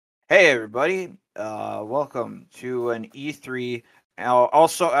Hey everybody, welcome to an E3.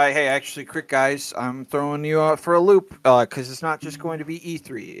 Also, hey, actually, quick guys, I'm throwing you out for a loop because it's not just going to be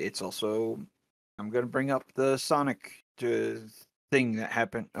E3. It's also I'm going to bring up the Sonic thing that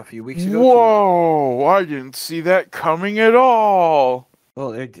happened a few weeks ago too. Whoa! I didn't see that coming at all.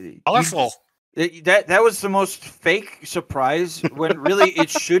 Well, Colorful. that was the most fake surprise when really it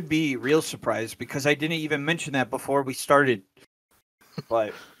should be real surprise because I didn't even mention that before we started.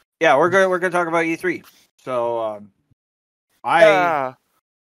 But yeah, we're gonna talk about E3. So I Yeah,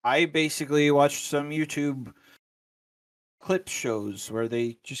 I basically watched some YouTube clip shows where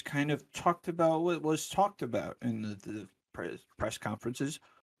they just kind of talked about what was talked about in the press conferences.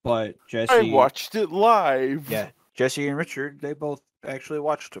 But I Jesse, watched it live. yeah, Jesse and Richard, they both actually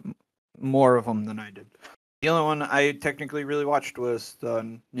watched more of them than I did. The only one I technically really watched was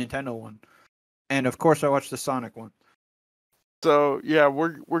the Nintendo one, and of course I watched the Sonic one. So yeah,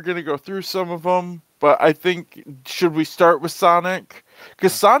 we're gonna go through some of them, but I think should we start with Sonic?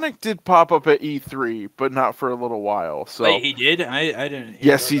 Because Sonic did pop up at E3, but not for a little while. So Wait, he did? I didn't hear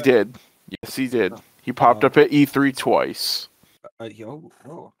yes, about he that. did. Yes, he did. Oh. He popped up at E3 twice.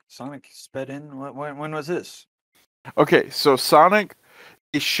 Sonic sped in. When was this? Okay, so Sonic,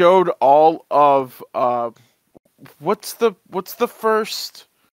 they showed all of what's the first?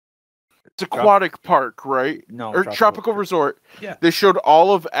 It's Aquatic Park, right? No, Or Tropical Resort. Yeah. They showed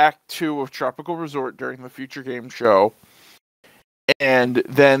all of Act 2 of Tropical Resort during the Future Game Show. And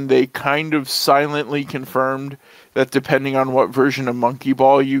then they kind of silently confirmed that depending on what version of Monkey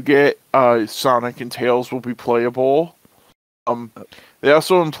Ball you get, Sonic and Tails will be playable. They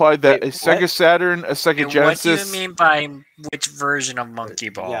also implied that Wait, a Sega Saturn, a Sega Genesis... What do you mean by which version of Monkey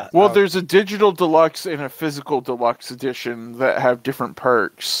Ball? Yeah. Well, there's a digital deluxe and a physical deluxe edition that have different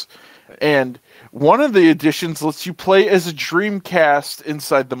perks. And one of the editions lets you play as a Dreamcast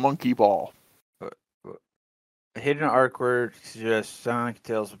inside the Monkey Ball. A hidden arc where just Sonic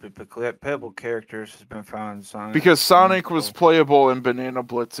Tails will be playable characters has been found in Sonic. Because Sonic was playable in Banana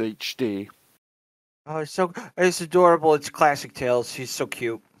Blitz HD. Oh, it's adorable. It's classic Tails. He's so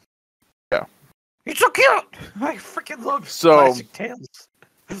cute. Yeah. He's so cute. I freaking love classic Tails.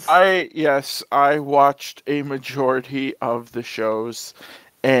 I watched a majority of the shows,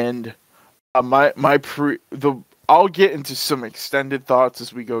 and I'll get into some extended thoughts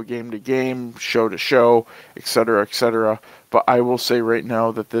as we go game to game, show to show, etc., etc. But I will say right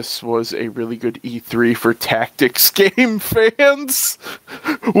now that this was a really good E3 for tactics game fans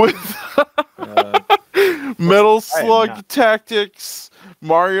with Metal Slug Tactics,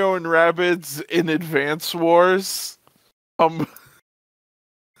 Mario and Rabbids in Advance Wars.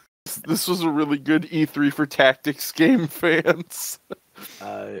 This was a really good E3 for tactics game fans.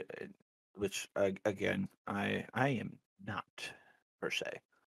 Which again, I am not per se.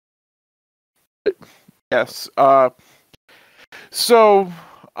 Yes. So,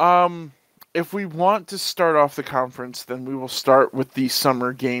 if we want to start off the conference, then we will start with the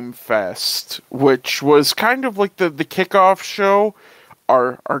Summer Game Fest, which was kind of like the kickoff show.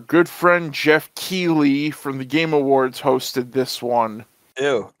 Our good friend Jeff Keighley from the Game Awards hosted this one.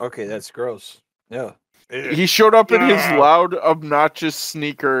 Ew. Okay, that's gross. Yeah. He showed up in his loud, obnoxious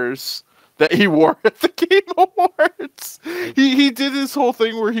sneakers that he wore at the Game Awards. He did his whole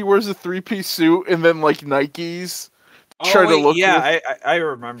thing where he wears a 3-piece suit and then like Nikes. To look. Yeah, I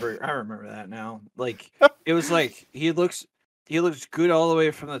remember that now. Like it was like he looks good all the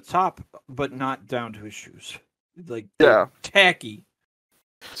way from the top, but not down to his shoes. Like tacky.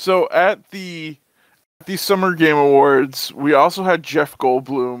 So at the Summer Game Awards, we also had Jeff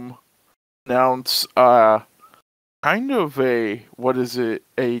Goldblum announce kind of a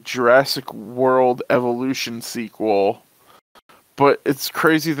Jurassic World Evolution sequel. But it's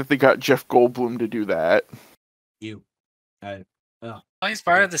crazy that they got Jeff Goldblum to do that. Well, he's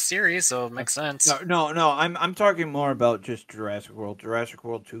part of the series, so it makes sense. No. I'm talking more about just Jurassic World. Jurassic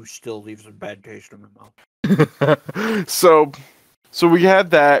World 2 still leaves a bad taste in my mouth. So we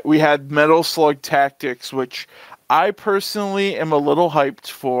had that. We had Metal Slug Tactics, which I personally am a little hyped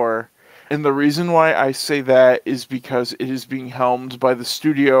for. And the reason why I say that is because it is being helmed by the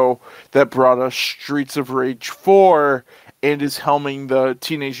studio that brought us Streets of Rage 4 and is helming the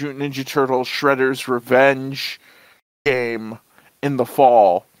Teenage Mutant Ninja Turtles Shredder's Revenge game in the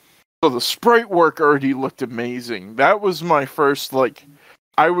fall. So the sprite work already looked amazing. That was my first,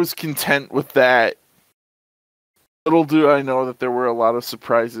 I was content with that. Little do I know that there were a lot of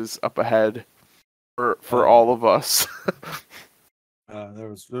surprises up ahead for all of us. There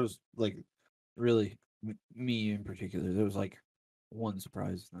was like really me in particular. There was like one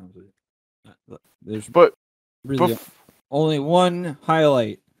surprise. That was it. There's really only one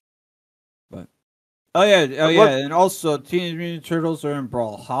highlight Oh yeah, and also Teenage Mutant Ninja Turtles are in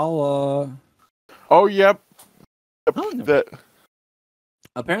Brawlhalla. Oh, yep. Oh, no. That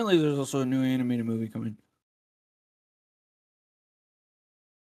Apparently, there's also a new animated movie coming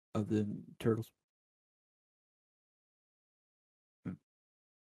of the turtles. Did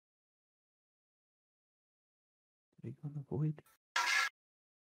he go in the void?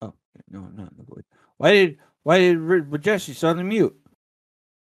 Oh no, I'm not in the void. Why did Jesse suddenly mute?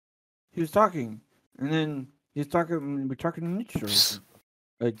 He was talking, and then he's talking. We're talking to Ninja Turtles.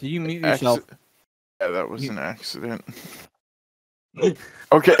 Did you mute yourself? Yeah, that was an accident.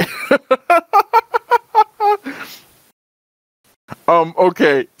 Okay.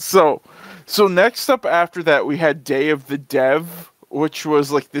 Okay, so next up after that we had Day of the Dev, which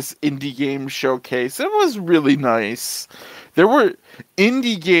was like this indie game showcase. It was really nice. There were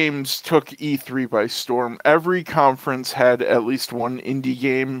indie games took E3 by storm. Every conference had at least one indie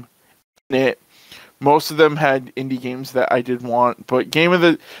game in it. Most of them had indie games that I did want, but Day of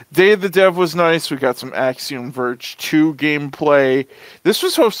the Dev was nice. We got some Axiom Verge 2 gameplay. This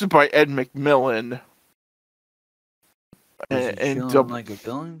was hosted by Ed McMillan. And like a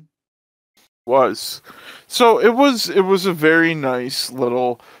villain? Was. So it was a very nice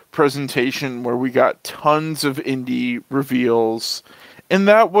little presentation where we got tons of indie reveals, and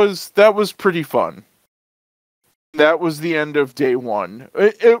that was pretty fun. That was the end of day one.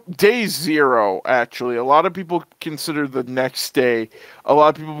 Day zero, actually. A lot of people consider the next day. A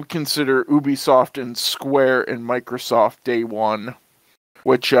lot of people consider Ubisoft and Square and Microsoft day one.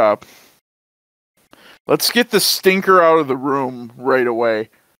 Which, let's get the stinker out of the room right away.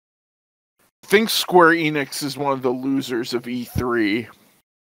 I think Square Enix is one of the losers of E3.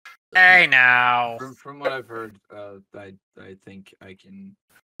 Hey now. From what I've heard, I think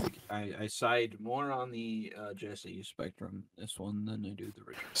I side more on the Jesse spectrum this one than I do the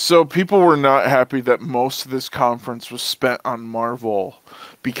original. So people were not happy that most of this conference was spent on Marvel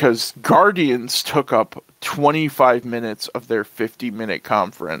because Guardians took up 25 minutes of their 50-minute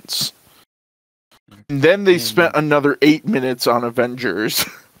conference. And then they spent another 8 minutes on Avengers.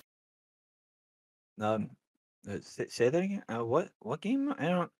 Say that again. What game? I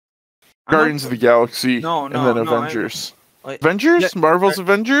don't. Guardians of the Galaxy. No, and then Avengers. Avengers? Yeah, Marvel's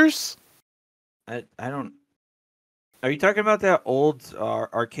Avengers? I don't. Are you talking about that old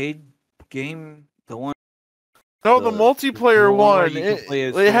arcade game? The one? No, the multiplayer one.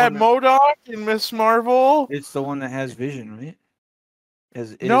 It had MODOK and Miss Marvel. It's the one that has Vision, right?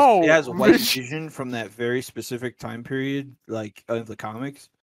 It has white Vision from that very specific time period, like of the comics.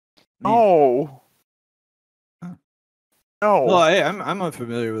 No. Huh. No. Well, I'm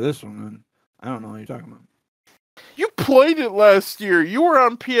unfamiliar with this one. Man. I don't know what you're talking about. You played it last year. You were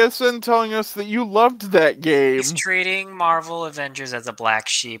on PSN telling us that you loved that game. He's treating Marvel Avengers as a black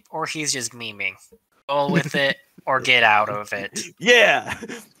sheep, or he's just memeing. Go with it, or get out of it. Yeah,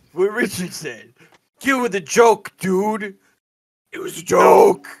 what Richard said. Get with the joke, dude. It was a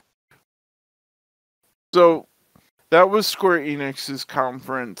joke. So that was Square Enix's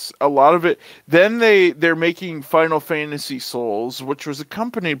conference. A lot of it. Then they're making Final Fantasy Souls, which was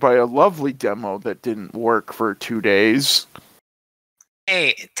accompanied by a lovely demo that didn't work for 2 days.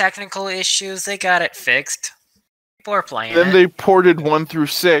 Hey, technical issues, they got it fixed. People are playing Then they ported 1 through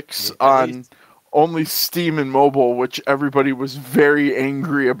 6 on only Steam and mobile, which everybody was very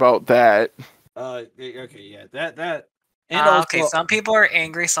angry about that. Okay, yeah, that. And okay, some people are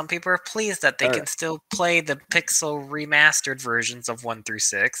angry, some people are pleased that they can still play the pixel remastered versions of 1 through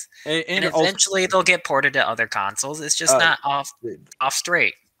 6. And eventually they'll get ported to other consoles. It's just not off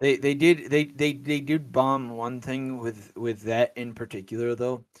straight. They did bomb one thing with that in particular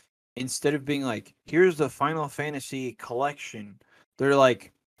though. Instead of being like, here's the Final Fantasy collection, they're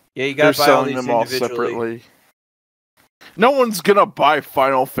like, yeah, you gotta buy all these them all separately. No one's gonna buy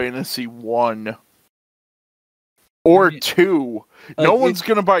Final Fantasy 1. Or 2. No one's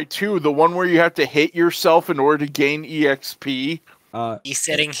going to buy 2. The one where you have to hit yourself in order to gain EXP. You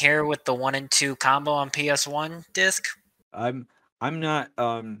sitting here with the 1 and 2 combo on PS1 disc? I'm not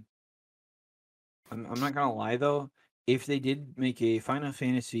I'm not gonna lie though. If they did make a Final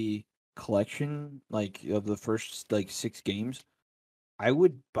Fantasy collection like of the first 6 games, I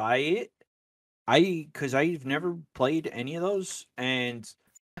would buy it. Because I've never played any of those, and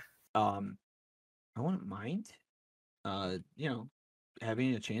I wouldn't mind.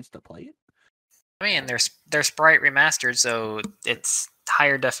 Having a chance to play it. I mean, they're sprite remastered, so it's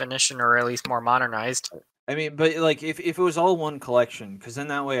higher definition or at least more modernized. I mean, but like if it was all one collection, because then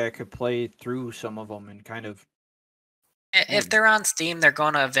that way I could play through some of them and kind of If they're on Steam, they're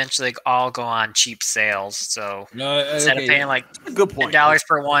going to eventually all go on cheap sales. So instead of paying like $10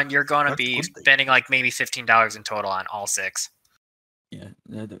 per one, you're going to be spending like maybe $15 in total on all 6. Yeah,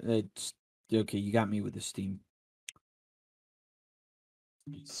 that's okay. You got me with the Steam.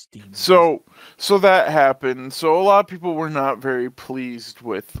 So that happened. So a lot of people were not very pleased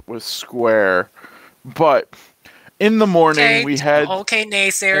with Square, but in the morning we had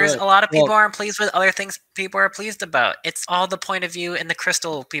naysayers. A lot of people aren't pleased with other things people are pleased about. It's all the point of view and the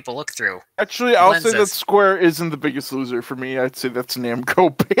crystal people look through. Actually, I'll say that Square isn't the biggest loser for me. I'd say that's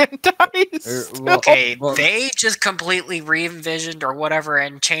Namco Bandai. They just completely re-envisioned or whatever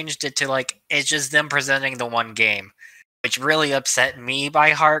and changed it to like it's just them presenting the one game, which really upset me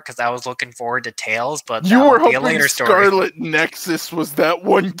by heart because I was looking forward to Tales, but you were hoping Scarlet Nexus was that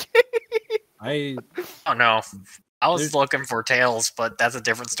one game. I don't know. I was looking for Tales, but that's a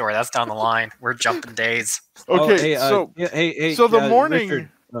different story. That's down the line. We're jumping days. Okay, so the morning. Richard,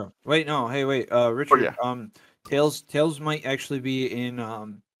 wait, Richard. Tales might actually be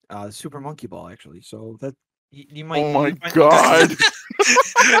in Super Monkey Ball, actually. So that you might. Oh my god.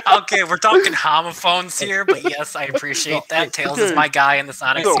 Okay, we're talking homophones here, but yes, I appreciate that. Tails is my guy in the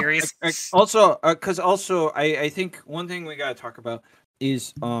Sonic series. I think one thing we gotta talk about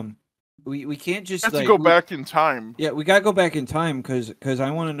is we can't just have to go back in time. Yeah, we gotta go back in time because I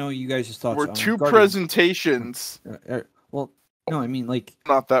want to know you guys' thoughts. We're two presentations. Well, no, I mean like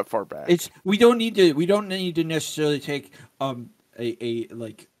not that far back. We don't need to necessarily take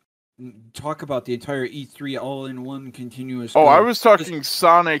talk about the entire E3 all in one continuous. I was talking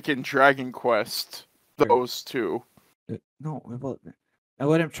Sonic and Dragon Quest. Those two. No, and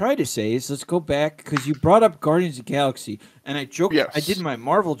what I'm trying to say is let's go back because you brought up Guardians of the Galaxy, and I joked. Yes. I did my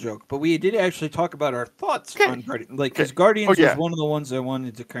Marvel joke, but we did actually talk about our thoughts on Guardians. Because Guardians was one of the ones I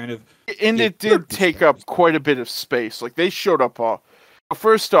wanted to kind of. And it did take up quite a bit of space. Like they showed up all.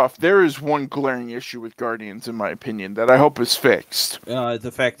 First off, there is one glaring issue with Guardians, in my opinion, that I hope is fixed.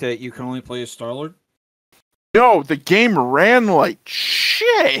 The fact that you can only play as Star-Lord? No, the game ran like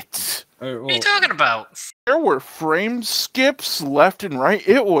shit. What are you talking about? There were frame skips left and right.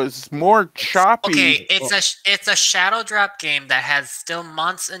 It was more choppy. Okay, it's a shadow drop game that has still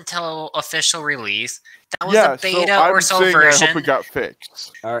months until official release. That was a beta or so version. I hope it got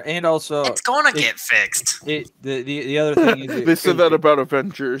fixed. And also, it's gonna get fixed. The other thing is they said that about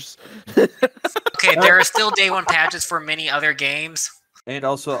Avengers. Okay, there are still day one patches for many other games. And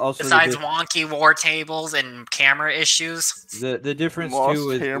also besides wonky war tables and camera issues. The difference too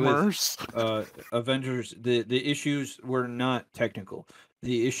with Avengers, the issues were not technical.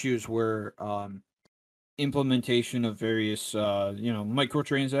 The issues were implementation of various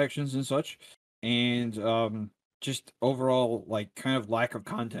microtransactions and such, and just overall like kind of lack of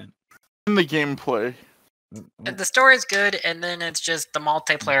content in the gameplay. The story is good, and then it's just the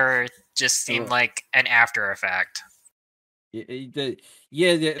multiplayer just seemed like an after effect.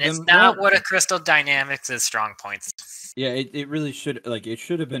 It's not what a Crystal Dynamics' strong points. Yeah, it really should it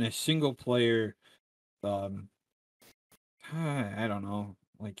should have been a single player. I don't know,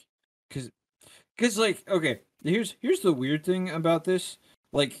 because okay, here's the weird thing about this.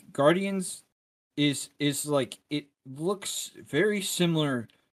 Like Guardians is like it looks very similar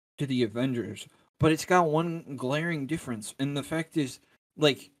to the Avengers, but it's got one glaring difference, and the fact is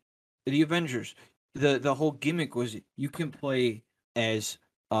like the Avengers. The whole gimmick was you can play as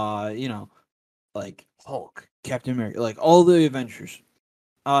like Hulk, Captain America, like all the Avengers.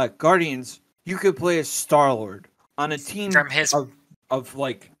 Guardians, you could play as Star-Lord on a team of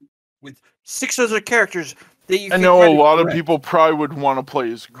like with 6 other characters that you. I know a lot of people probably would want to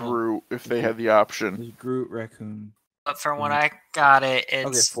play as Groot if they had the option. Groot, Raccoon. But from what I got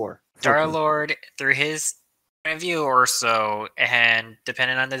it's Star-Lord through his point of view or so, and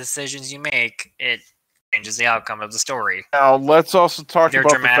depending on the decisions you make, it changes the outcome of the story. Now let's also talk about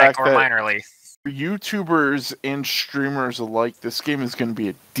dramatic the fact or that minorly. For YouTubers and streamers alike, this game is going to be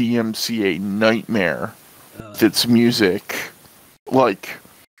a DMCA nightmare with its music. Like,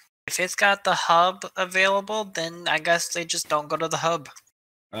 if it's got the hub available, then I guess they just don't go to the hub.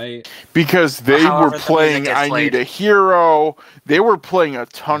 Because they were playing I Need a Hero. They were playing a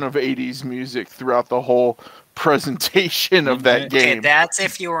ton of 80s music throughout the whole presentation of that game. Okay, that's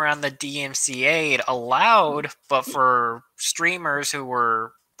if you were on the DMCA, it allowed, but for streamers who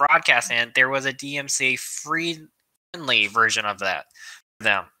were broadcasting it, there was a DMCA friendly version of that for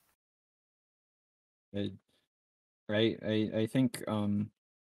them. Right, I think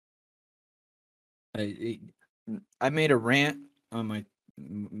I made a rant on my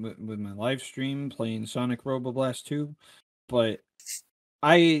with my live stream playing Sonic Robo Blast 2, but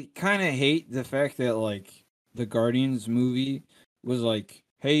I kind of hate the fact that like the Guardians movie was like,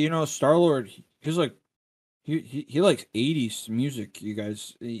 hey, you know, Star-Lord, he's like, he likes 80s music, you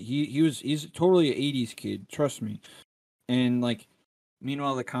guys. He's totally an 80s kid, trust me. And like,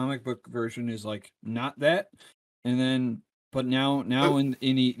 meanwhile, the comic book version is like not that. And then, but now in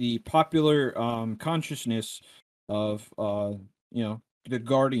the popular consciousness of you know, the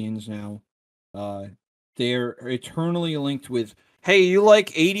Guardians now, they're eternally linked with, hey, you like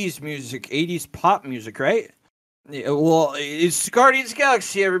 80s music, 80s pop music, right? Yeah, well, it's Guardians of the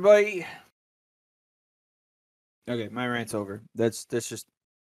Galaxy, everybody. Okay, my rant's over. That's just.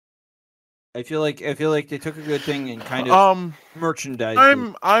 I feel like they took a good thing and kind of merchandised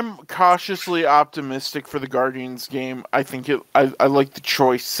it. I'm cautiously optimistic for the Guardians game. I think I like the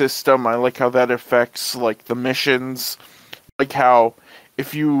choice system. I like how that affects like the missions. Like how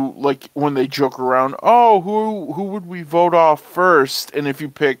if you like when they joke around, oh, who would we vote off first? And if you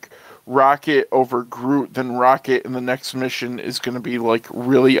pick Rocket over Groot, then Rocket in the next mission is going to be like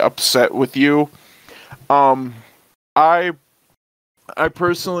really upset with you. I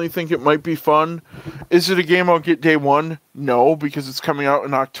personally think it might be fun. Is it a game I'll get day one? No, because it's coming out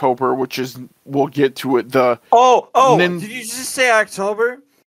in October, which is we'll get to it. Did you just say October?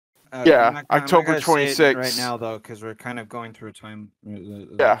 Yeah, October 26th. Right now, though, because we're kind of going through a time.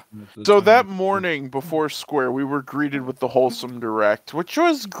 So that morning before Square, we were greeted with the Wholesome Direct, which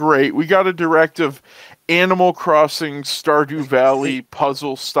was great. We got a direct of Animal Crossing, Stardew Valley,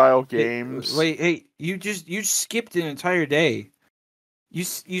 puzzle-style games. Hey, you skipped an entire day. You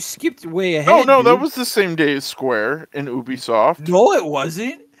skipped way ahead. No, that was the same day as Square and Ubisoft. No, it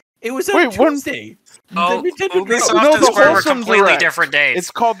wasn't. It was on Tuesday. Ubisoft and Square were completely different days. It's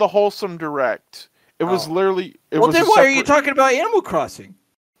called the Wholesome Direct. It was literally. Then why are you talking about Animal Crossing?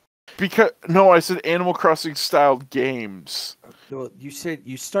 Because I said Animal Crossing style games. Well, you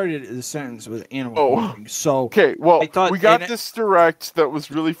started the sentence with Animal Crossing. So okay, well, we got this direct that was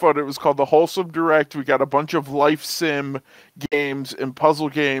really fun. It was called the Wholesome Direct. We got a bunch of life sim games and puzzle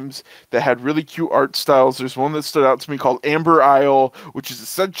games that had really cute art styles. There's one that stood out to me called Amber Isle, which is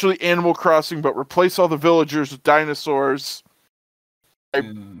essentially Animal Crossing, but replace all the villagers with dinosaurs.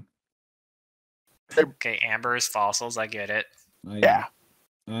 Okay, Amber is fossils. I get it. Yeah.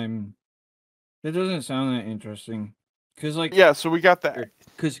 It doesn't sound that interesting. Cause so we got that.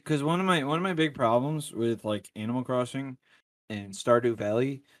 Cause one of my big problems with like Animal Crossing and Stardew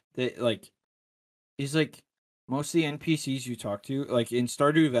Valley is most of the NPCs you talk to, like in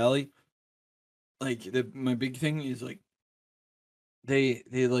Stardew Valley, my big thing is like they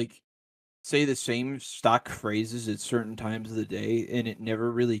like say the same stock phrases at certain times of the day and it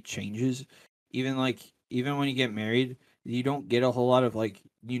never really changes. Even when you get married, you don't get a whole lot of like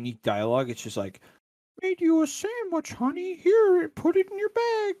unique dialogue. It's just like, made you a sandwich, honey. Here, put it in your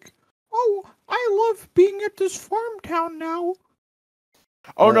bag. Oh, I love being at this farm town now.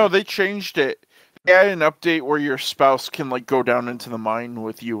 Oh no, they changed it. They had an update where your spouse can like go down into the mine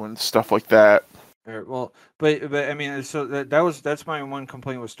with you and stuff like that. Well, but I mean, so that's my one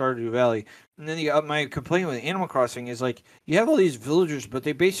complaint with Stardew Valley, and then my complaint with Animal Crossing is like you have all these villagers, but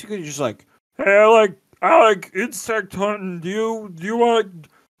they basically just like, hey, I like insect hunting. Do you want?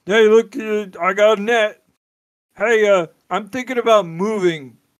 Hey, look, I got a net. Hey, I'm thinking about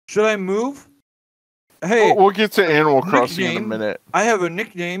moving. Should I move? Hey, we'll get to Animal Crossing in a minute. I have a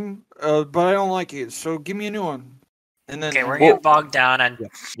nickname, but I don't like it, so give me a new one. And then we're getting bogged down on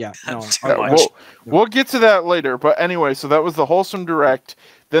we'll get to that later. But anyway, so that was the Wholesome Direct.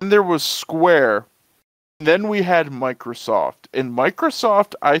 Then there was Square. Then we had Microsoft, and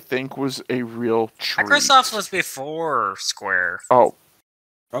Microsoft I think was a real treat. Microsoft was before Square. Oh,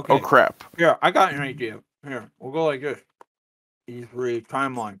 okay. Oh crap! Yeah, I got an idea. Here, we'll go like this. E3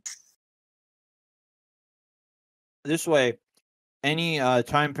 timeline. This way, any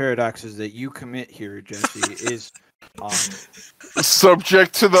time paradoxes that you commit here, Jesse, is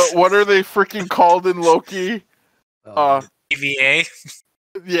subject to the what are they freaking called in Loki? EVA.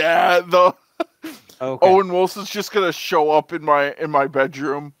 Yeah, the okay. Owen Wilson's just gonna show up in my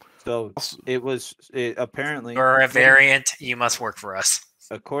bedroom. So it apparently or a variant. You must work for us.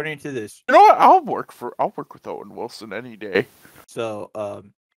 According to this, you know what? I'll work with Owen Wilson any day. So,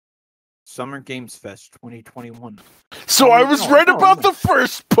 Summer Games Fest 2021. So I was right about the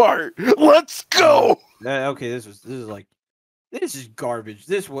first part. Let's go. Okay, this is garbage.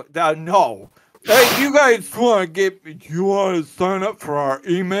 No. Hey, you guys want to sign up for our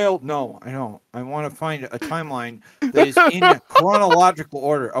email? No, I don't. I want to find a timeline that is in chronological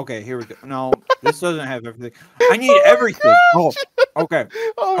order. Okay, here we go. No, this doesn't have everything. I need everything. Gosh. Oh, okay.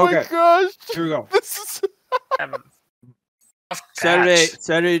 Oh my gosh. Here we go. This is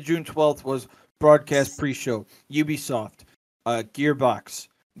Saturday, June 12th was broadcast pre-show, Ubisoft, Gearbox,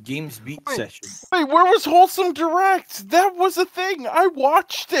 Games Beat session. Wait, where was Wholesome Direct? That was a thing. I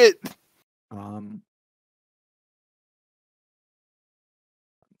watched it.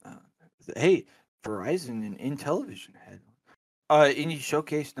 Hey, Verizon and Intellivision had indie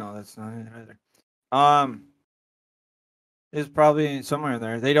showcase. No, that's not it either. It's probably somewhere in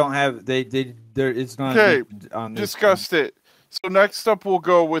there. They don't have there. It's not okay. On Discussed it. So next up, we'll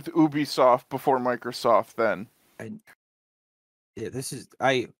go with Ubisoft before Microsoft. Then. Yeah, this is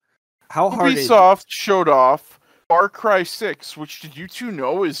How hard Ubisoft showed off Far Cry 6, which did you two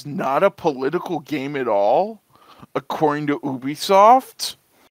know is not a political game at all, according to Ubisoft.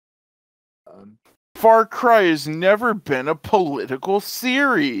 Far Cry has never been a political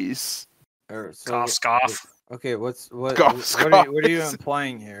series. Scoff. Okay, what are you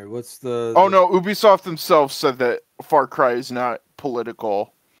implying here? What's the? Oh no, Ubisoft themselves said that Far Cry is not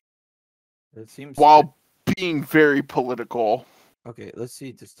political. It seems while being very political. Okay, let's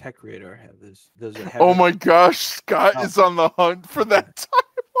see. Does Tech Radar have this? Does it have? Oh my gosh, Scott is on the hunt for that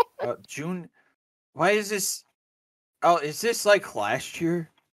time. June. Why is this? Oh, is this like last year?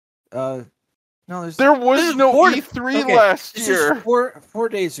 No, there was no E3 last year. This is 4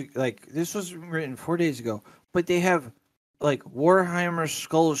 days. Like this was written 4 days ago, but they have like Warhammer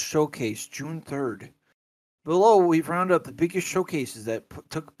Skulls Showcase June 3rd. Below, we've rounded up the biggest showcases that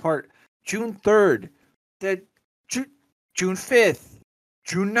took part June 3rd. That June 5th,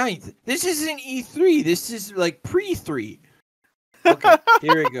 June 9th. This isn't E3. This is like pre-3. Okay,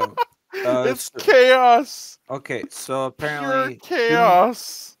 here we go. It's chaos. Okay, so apparently pure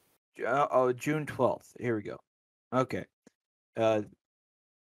chaos. June 12th. Here we go. Okay. The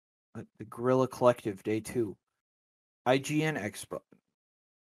Guerrilla Collective Day 2. IGN Expo.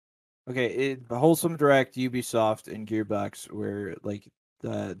 Okay, Wholesome Direct, Ubisoft, and Gearbox were like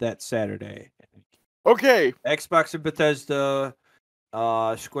that Saturday. Okay. Xbox and Bethesda,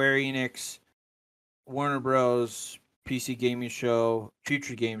 Square Enix, Warner Bros, PC Gaming Show,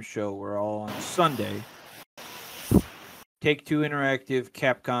 Future Games Show were all on Sunday. Take-Two Interactive,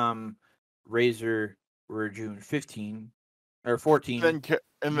 Capcom, Razer were June 15 or 14.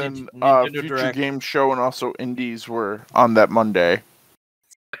 And then Nintendo Future Direct. Game Show and also Indies were on that Monday.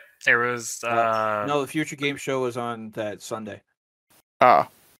 There was no, the Future Game Show was on that Sunday. And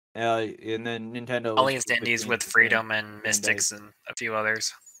then Nintendo. All these indies with Freedom and Mystics and a few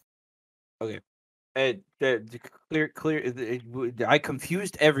others. Okay. I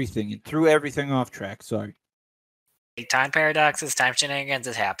confused everything and threw everything off track. Sorry. Time paradoxes, time shenanigans,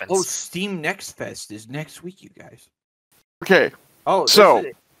 it happens. Oh, Steam Next Fest is next week, you guys. Okay. Oh, so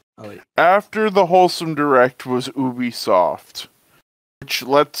after the Wholesome Direct was Ubisoft, which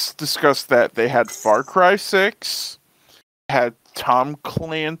let's discuss that. They had Far Cry 6, had Tom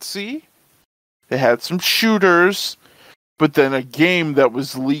Clancy, they had some shooters, but then a game that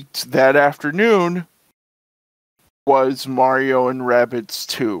was leaked that afternoon was Mario and Rabbids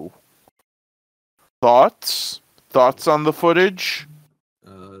 2. Thoughts on the footage?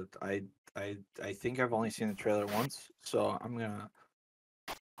 I think I've only seen the trailer once, so I'm gonna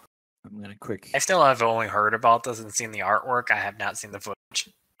quick. I still have only heard about this and seen the artwork. I have not seen the footage.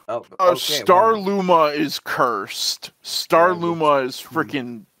 Star Luma is cursed. Star Luma is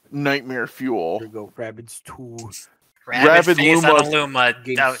freaking nightmare fuel. Here we go, Rabbids 2. Rabid face Luma. On a Luma.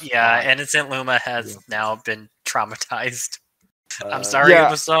 Innocent Luma has now been traumatized. I'm sorry,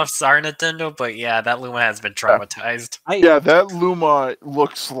 Ubisoft. Sorry, Nintendo. But yeah, that Luma has been traumatized. That Luma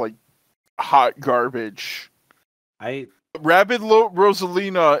looks like hot garbage. Rabid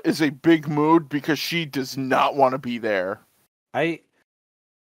Rosalina is a big mood because she does not want to be there. This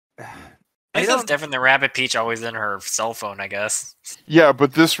is different than Rabbit Peach always in her cell phone, I guess. Yeah,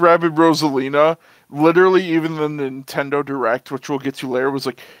 but this Rabid Rosalina, literally even the Nintendo Direct, which we'll get to later, was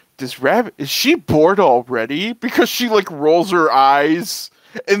like, is she bored already? Because she like rolls her eyes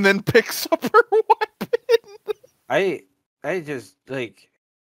and then picks up her weapon. I just like,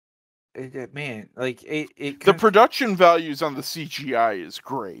 man, like the production values on the CGI is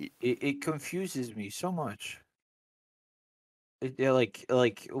great. It confuses me so much.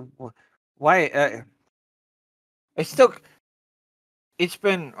 Why? It's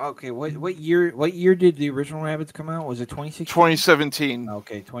been okay. What year did the original Rabbids come out? Was it 2016? 2017.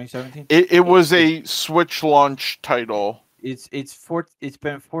 Okay, 2017. It was a Switch launch title. It's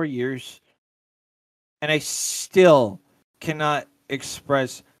been 4 years, and I still cannot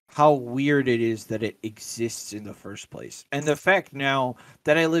express how weird it is that it exists in the first place. And the fact now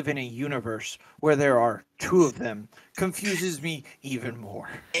that I live in a universe where there are 2 of them confuses me even more.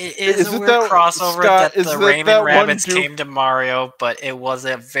 It is a weird crossover Scott, that the Rayman Rabbits came to Mario, but it was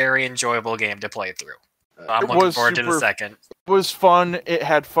a very enjoyable game to play through. I'm looking forward to the second. It was fun. It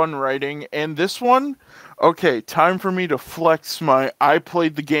had fun writing. And this one, okay, time for me to flex I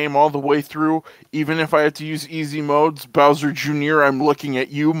played the game all the way through, even if I had to use easy modes. Bowser Jr., I'm looking at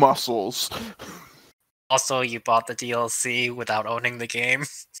you, muscles. Also, you bought the DLC without owning the game.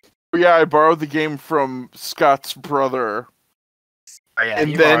 Yeah, I borrowed the game from Scott's brother. Oh, yeah,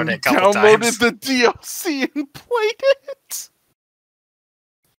 and then downloaded the DLC and played it.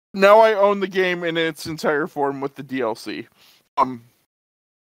 Now I own the game in its entire form with the DLC.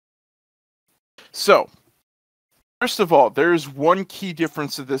 So, first of all, there's one key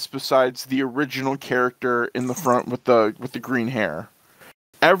difference to this besides the original character in the front with the green hair.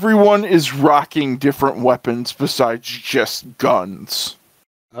 Everyone is rocking different weapons besides just guns.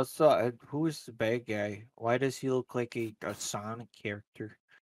 Also, who is the bad guy? Why does he look like a Sonic character?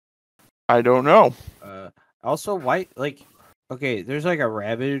 I don't know. Also, why, like, okay, there's like a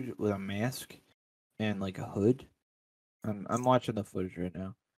rabbit with a mask and like a hood. I'm watching the footage right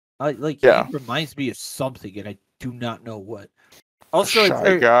now. He reminds me of something, and I do not know what. Also,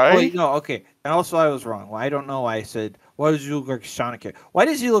 Shy Guy? Wait, no, okay. And also, I was wrong. Well, I don't know why I said, why does he look like Sonic? Why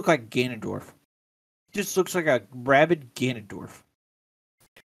does he look like Ganondorf? He just looks like a rabid Ganondorf.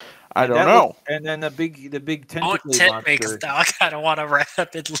 I don't know. And then the big tentacle monster. Because now I kind of want a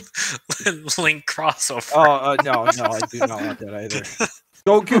rapid Link crossover. Oh no, I do not want that either.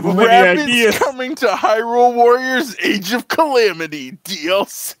 Don't give him any any ideas. Coming to Hyrule Warriors: Age of Calamity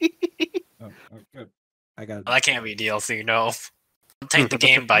DLC. Good. I got it. Well, that can't be DLC. No, take the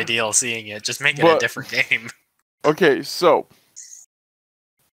game by DLCing it. Just make it a different game. Okay, so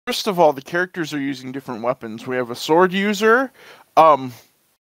first of all, the characters are using different weapons. We have a sword user.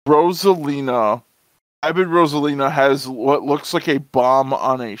 Rosalina. Rabbid Rosalina has what looks like a bomb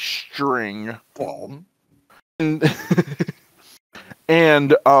on a string. Bomb.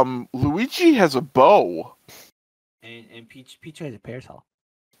 And Luigi has a bow. And Peach has a parasol.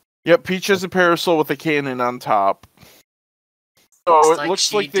 Yep, Peach has a parasol with a cannon on top. So it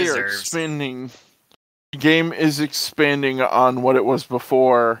looks like they are expanding. The game is expanding on what it was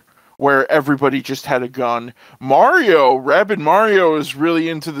before, where everybody just had a gun. Rabbid Mario is really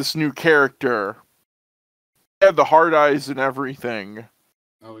into this new character. He had the hard eyes and everything.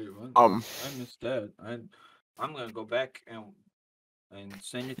 Oh, I missed that. I'm gonna go back and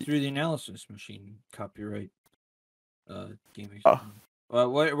send it through the analysis machine. Copyright gaming.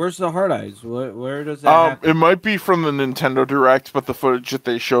 Where's the hard eyes? Where does that happen? It might be from the Nintendo Direct, but the footage that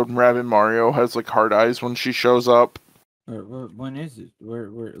they showed in Rabbid Mario has like hard eyes when she shows up. When is it? Where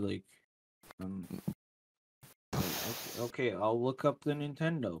like okay, I'll look up the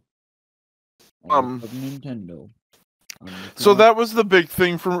Nintendo. Nintendo. So that was the big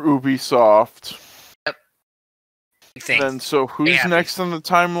thing from Ubisoft. Yep. Then so who's next on the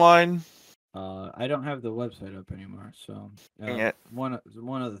timeline? I don't have the website up anymore, so one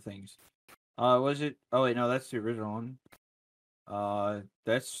of the things. Was it? Oh wait, no, that's the original one.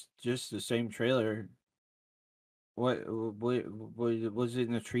 That's just the same trailer. What was it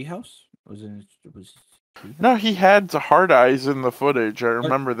in the treehouse? Was No, he had the hard eyes in the footage. I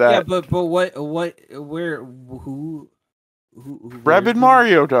remember that. Yeah, but where who Rabbid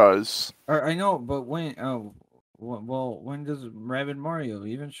Mario does. I know, but when? Oh, well, when does Rabbid Mario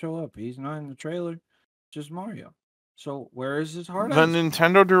even show up? He's not in the trailer, just Mario. So where is his hard eyes? The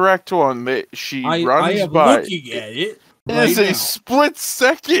Nintendo Direct one that she runs I am by. Looking at it. It is a split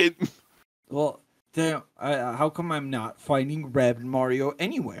second. Well, then how come I'm not finding Rabbid Mario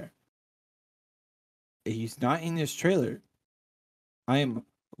anywhere? He's not in this trailer. I am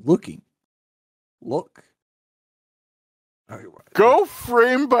looking. Look. Go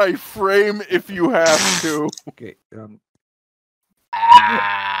frame by frame if you have to. Okay.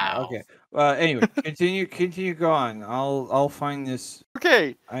 Okay. Anyway, continue. Go on. I'll find this.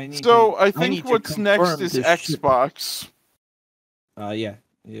 Okay. I think what's next is Xbox. Yeah.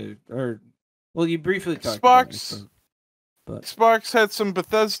 Or well, you briefly talked about it, but Xbox had some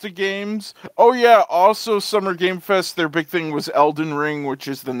Bethesda games. Oh yeah. Also, Summer Game Fest. Their big thing was Elden Ring, which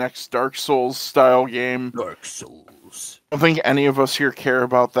is the next Dark Souls style game. Dark Souls. I don't think any of us here care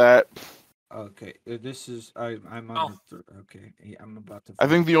about that. Okay, this is I'm on. Okay, I'm about to. I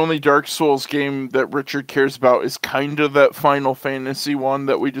think the only Dark Souls game that Richard cares about is kind of that Final Fantasy one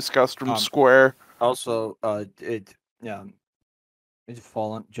that we discussed from Square. Also, Is it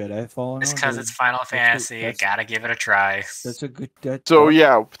Fallen Jedi Fallen? It's because it's Final Fantasy. I gotta give it a try. That's a good. So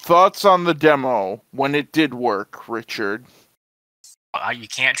yeah, thoughts on the demo when it did work, Richard? You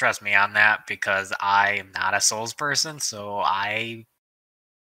can't trust me on that because I am not a Souls person, so I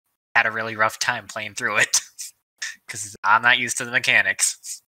had a really rough time playing through it because I'm not used to the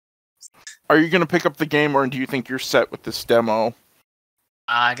mechanics. Are you going to pick up the game, or do you think you're set with this demo?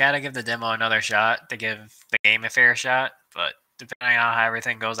 I gotta give the demo another shot to give the game a fair shot, but depending on how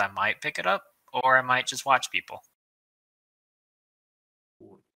everything goes, I might pick it up, or I might just watch people.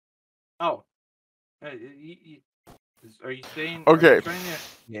 Oh. Are you saying... Okay.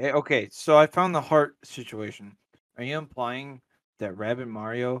 Yeah, okay. So I found the heart situation. Are you implying that Rabbit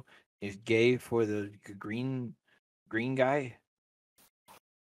Mario is gay for the green guy?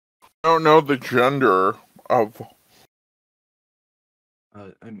 I don't know the gender of...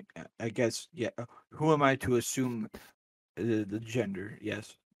 I mean, I guess, yeah. Who am I to assume the gender?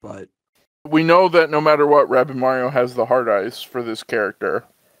 Yes, but... We know that no matter what, Rabbit Mario has the hard eyes for this character.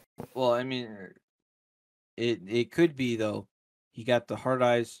 Well, I mean... It could be, though. He got the hard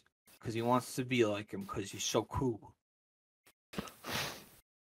eyes because he wants to be like him because he's so cool.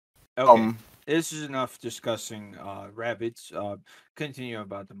 Okay, this is enough discussing rabbits. Continue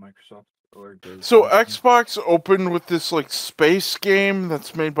about the Microsoft. So Xbox opened with this like space game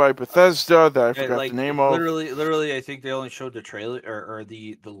that's made by Bethesda that I forgot the name of. Literally, I think they only showed the trailer or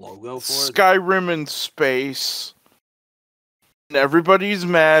the logo for Skyrim in space. And everybody's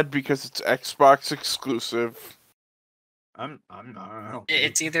mad because it's Xbox exclusive. I'm not.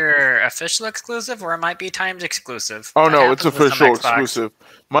 It's either official exclusive or it might be timed exclusive. Oh no, it's official exclusive.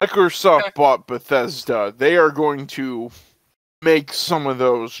 Microsoft bought Bethesda. They are going to make some of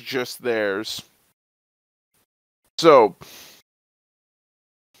those just theirs. So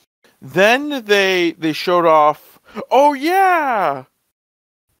then they showed off. Oh yeah.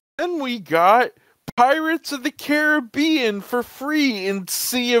 Then we got Pirates of the Caribbean for free in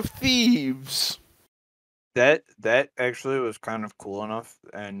Sea of Thieves. That actually was kind of cool enough,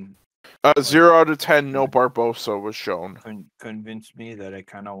 and 0 out of 10. No Barbosa was shown. Convinced me that I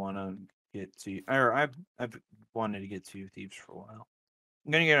kind of want to get to, or I've wanted to get Sea of Thieves for a while.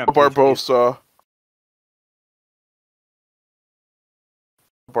 I'm gonna get a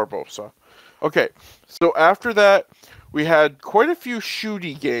Barbosa. Okay, so after that, we had quite a few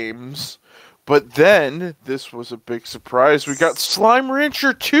shooty games, but then this was a big surprise. We got Slime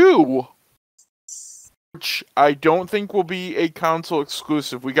Rancher 2. Which I don't think will be a console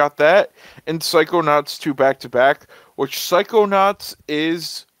exclusive. We got that and Psychonauts 2 back-to-back, which Psychonauts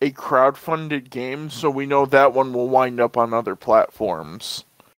is a crowdfunded game, so we know that one will wind up on other platforms.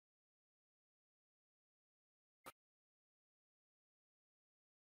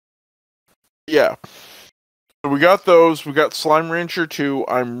 Yeah. So we got those. We got Slime Rancher 2.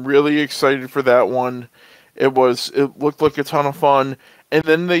 I'm really excited for that one. It looked like a ton of fun. And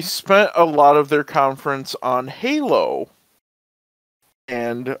then they spent a lot of their conference on Halo.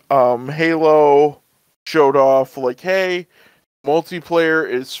 And Halo showed off like, hey, multiplayer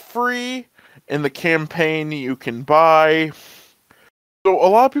is free, and the campaign you can buy. So a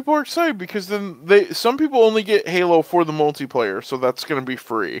lot of people are excited because then some people only get Halo for the multiplayer, so that's going to be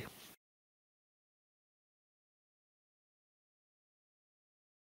free.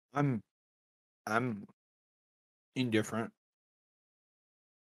 I'm indifferent.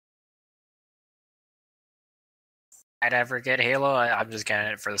 I'd ever get Halo, I'm just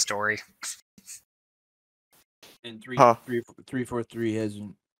getting it for the story. And 343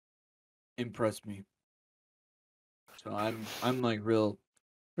 hasn't impressed me, so I'm like real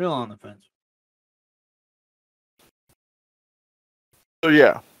on the fence. So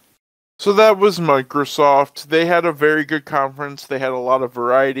yeah, so that was Microsoft. They had a very good conference. They had a lot of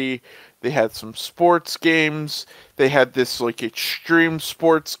variety. They had some sports games. They had this like extreme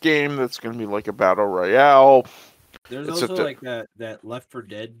sports game that's going to be like a battle royale. There's also like that Left 4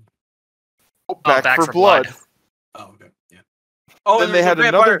 Dead. Oh, Back 4 Blood. Oh, okay, yeah. Oh, then they had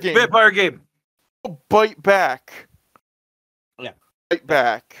another game. Vampire game. Oh, Bite Back. Yeah. Bite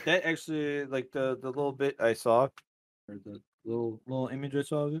Back. That actually, like the little bit I saw, or the little image I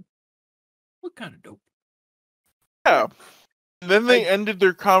saw of it, looked kind of dope. Yeah. And then they ended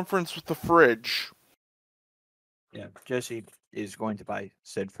their conference with the fridge. Yeah, Jesse is going to buy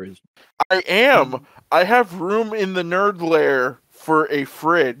said fridge. I am. I have room in the nerd lair for a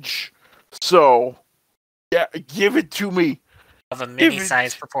fridge. So, yeah, give it to me. Of a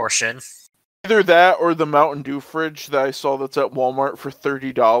mini-size proportion. Either that or the Mountain Dew fridge that I saw that's at Walmart for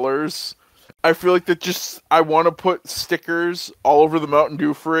 $30. I feel like I want to put stickers all over the Mountain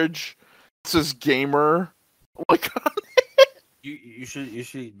Dew fridge. It says gamer. Like, You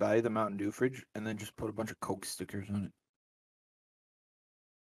should buy the Mountain Dew fridge and then just put a bunch of Coke stickers on it.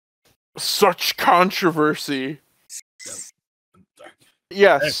 Such controversy.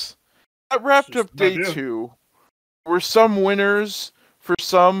 Yes. That wrapped up day 2. There were some winners for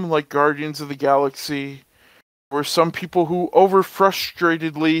some, like Guardians of the Galaxy. There were some people who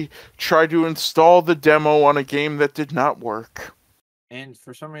over-frustratedly tried to install the demo on a game that did not work. And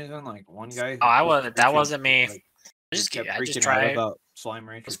for some reason, like one guy. That wasn't me. Like, I just tried about Slime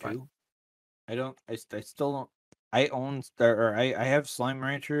Rancher 2. I still don't. I have Slime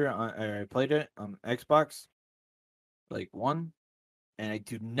Rancher. I played it on Xbox, like 1, and I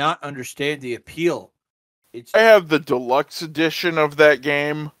do not understand the appeal. I have the deluxe edition of that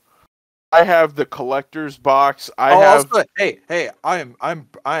game. I have the collector's box. Also, hey, I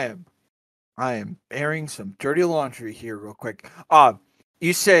am airing some dirty laundry here real quick.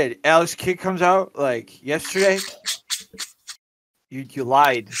 You said Alex Kidd comes out like yesterday. You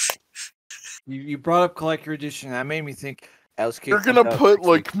lied. You brought up collector edition. That made me think Alex Kidd. You're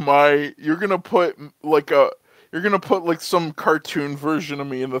gonna put some cartoon version of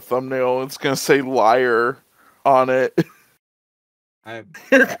me in the thumbnail, and it's gonna say liar on it. I'm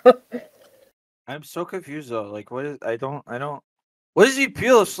so confused though. Like, what is? I don't. What is the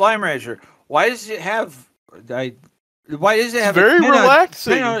appeal of Slime Rancher? Why does it have? Why does it have? Very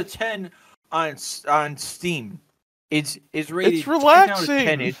relaxing. 10 out of 10 on Steam. It's rated. It's relaxing. 10 out of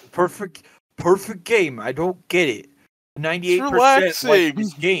 10. It's perfect game. I don't get it. 98% like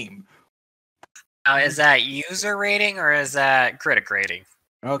this game. Now, is that user rating or is that critic rating?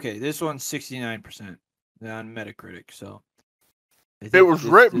 Okay, this one's 69% on Metacritic. So it was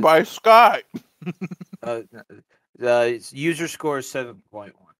written by Scott. Its user score is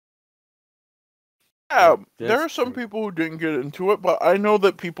 7.1. Yeah, there are some people who didn't get into it, but I know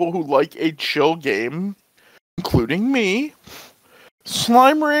that people who like a chill game, including me,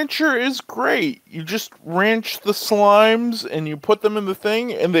 Slime Rancher is great. You just ranch the slimes and you put them in the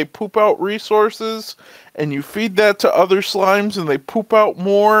thing and they poop out resources and you feed that to other slimes and they poop out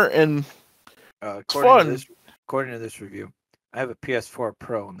more and it's fun. According to this review, I have a PS4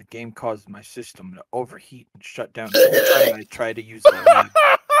 Pro and the game caused my system to overheat and shut down every time I try to use it.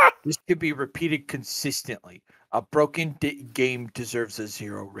 This could be repeated consistently. A broken game deserves a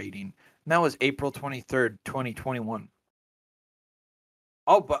 0 rating. And that was April 23rd, 2021.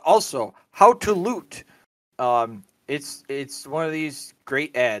 Oh, but also, how to loot. It's one of these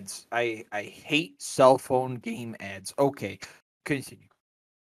great ads. I hate cell phone game ads. Okay, continue.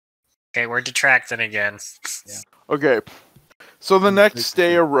 Okay, we're detracting again. Yeah. Okay, so the next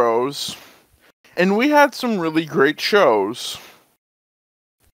day arose, and we had some really great shows.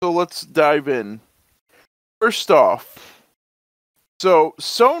 So let's dive in. First off, so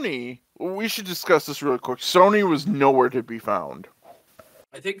Sony, we should discuss this really quick. Sony was nowhere to be found.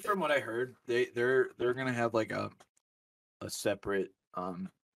 I think from what I heard, they're gonna have like a separate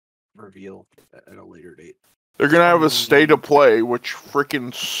reveal at a later date. They're gonna have a state of play, which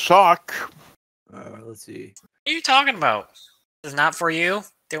freaking suck. Let's see. What are you talking about? It's not for you.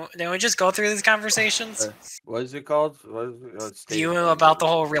 Didn't we just go through these conversations? What is it called? You about the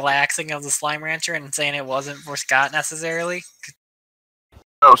whole relaxing of the Slime Rancher and saying it wasn't for Scott necessarily?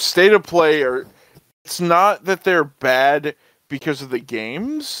 No, state of play it's not that they're bad because of the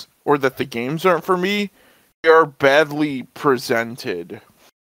games, or that the games aren't for me. They are badly presented.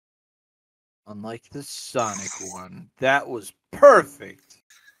 Unlike the Sonic one. That was perfect.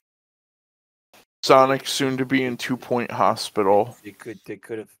 Sonic soon to be in 2 Point Hospital. They could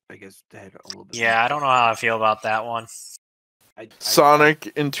have, I guess, had a little bit. Yeah, I don't know how I feel about that one.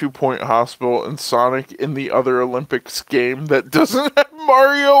 Sonic in 2 Point Hospital and Sonic in the other Olympics game that doesn't have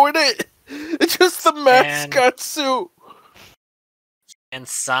Mario in it. It's just the mascot suit. And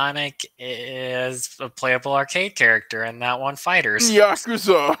Sonic is a playable arcade character, and that one Fighters.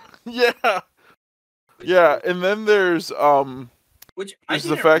 Yakuza. Yeah. Yeah, and then there's the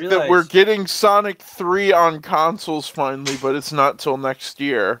fact that we're getting Sonic 3 on consoles finally, but it's not till next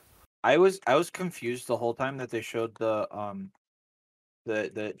year. I was confused the whole time that they showed the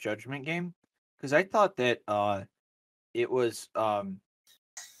Judgment game, because I thought that it was like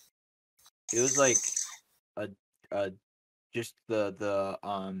a just the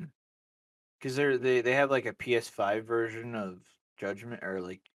because they have like a PS5 version of Judgment, or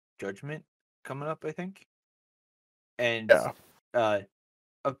like Judgment coming up, I think. And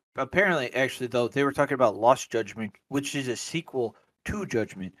apparently, actually, though, they were talking about Lost Judgment, which is a sequel to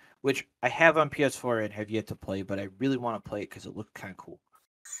Judgment, which I have on PS4 and have yet to play, but I really want to play it because it looked kind of cool.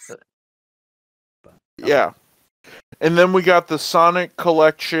 Yeah. And then we got the Sonic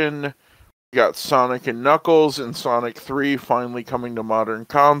Collection We got Sonic and Knuckles and Sonic 3 finally coming to modern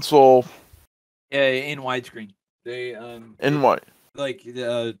console. Yeah, in widescreen. They In what? Like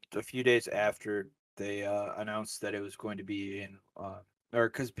a few days after they announced that it was going to be in or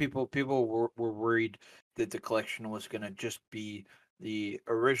because people were worried that the collection was going to just be the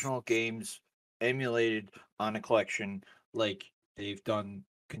original games emulated on a collection like they've done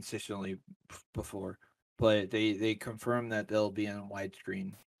consistently before, but they confirmed that they'll be in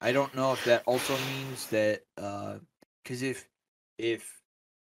widescreen. I don't know if that also means that because if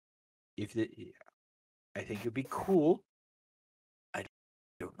the, I think it'd be cool. I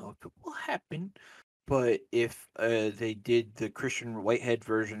don't know if it will happen, but if they did the Christian Whitehead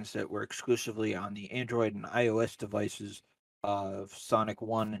versions that were exclusively on the Android and iOS devices of Sonic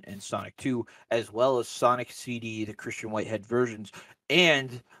 1 and Sonic 2, as well as Sonic CD, the Christian Whitehead versions,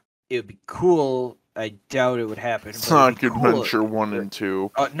 and it would be cool. I doubt it would happen. Sonic Adventure 1 and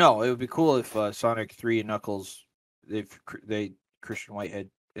 2. No, it would be cool if Sonic 3 and Knuckles, if they Christian Whitehead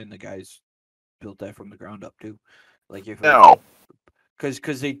and the guys built that from the ground up too. Like if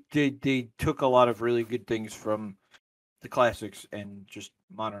because they took a lot of really good things from the classics and just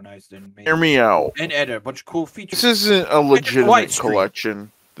modernized and made. Hear me out. And added a bunch of cool features. This isn't a legitimate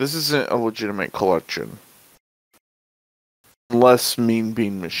collection. This isn't a legitimate collection. Unless Mean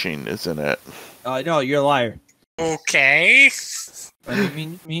Bean Machine is in it. No, you're a liar. Okay. I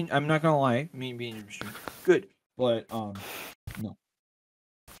mean, I'm not gonna lie. Mean Bean Machine, good, but no.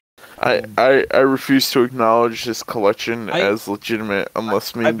 I refuse to acknowledge this collection as legitimate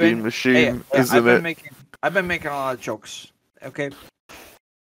unless Mean Bean Machine is in it. I've been making a lot of jokes. Okay,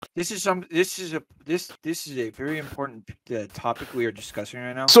 this is a very important topic we are discussing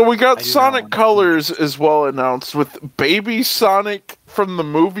right now. So we got Sonic Colors as well announced with Baby Sonic from the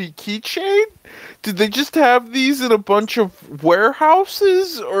movie Keychain. Did they just have these in a bunch of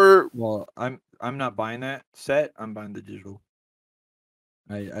warehouses or? Well, I'm not buying that set. I'm buying the digital.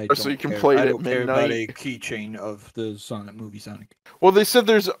 I so you can play it at midnight. Care about a keychain of the Sonic movie Sonic. Well, they said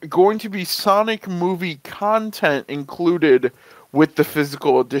there's going to be Sonic movie content included with the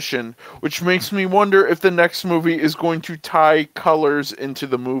physical edition, which makes me wonder if the next movie is going to tie Colors into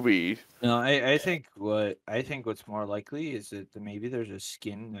the movie. No, I think what's more likely is that maybe there's a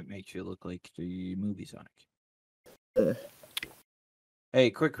skin that makes you look like the movie Sonic. Hey,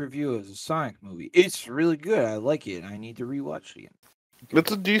 quick review of the Sonic movie. It's really good. I like it. I need to rewatch it again.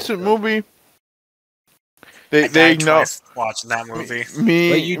 It's a decent movie. They know watching that movie.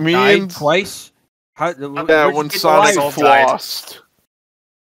 You died twice. When Sonic flossed.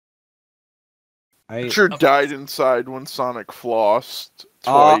 Sure died inside when Sonic flossed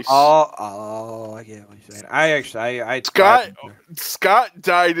twice. I get what you're saying. Scott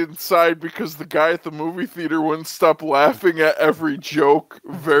died inside because the guy at the movie theater wouldn't stop laughing at every joke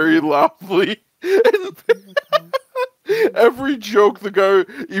very loudly. Every joke, the guy,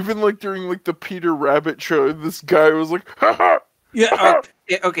 even like during like the Peter Rabbit show, this guy was like, ha ha. Yeah.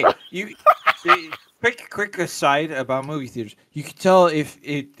 Okay. You. Quick aside about movie theaters. You can tell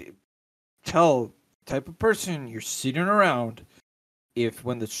tell type of person you're sitting around if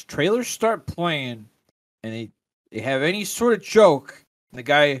when the trailers start playing and they have any sort of joke, the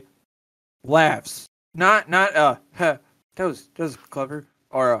guy laughs. Not that was clever,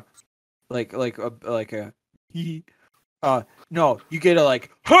 or like a he. No, you get a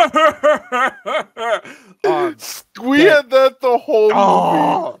like. We had that the whole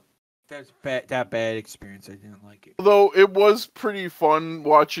movie. That's bad. That bad experience. I didn't like it. Although it was pretty fun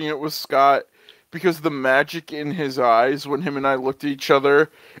watching it with Scott because the magic in his eyes when him and I looked at each other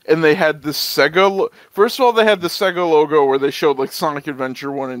and they had the Sega. First of all, they had the Sega logo where they showed like Sonic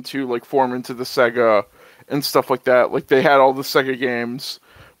Adventure 1 and 2 like form into the Sega and stuff like that. Like they had all the Sega games.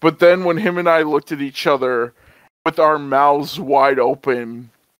 But then when him and I looked at each other with our mouths wide open.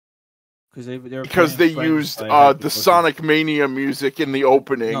 Because they used the Sonic Mania music in the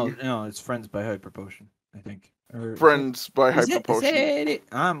opening. No, it's Friends by Hyper Potion, I think. Friends by Hyper Potion.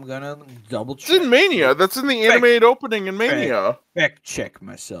 I'm gonna double check. It's in Mania. That's in the animated opening in Mania. Fact check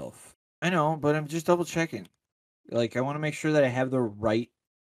myself. I know, but I'm just double checking. Like, I want to make sure that I have the right.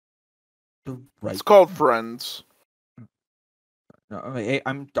 It's called Friends. No, hey,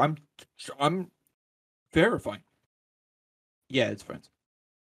 I'm verifying. Yeah, it's Friends.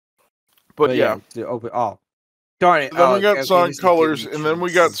 But yeah. Darn it. Then we got Sonic Colors, and then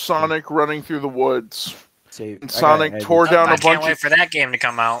we got Sonic running through the woods. And Sonic tore down a bunch of... I can't wait for that game to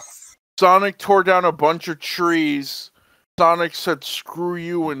come out. Sonic tore down a bunch of trees. Sonic said, screw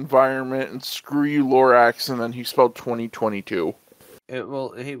you, environment, and screw you, Lorax, and then he spelled 2022.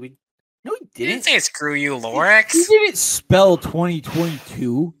 No, he You didn't. didn't say screw you, Lorax. He didn't spell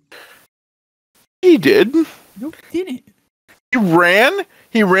 2022. He did. No, he didn't. He ran.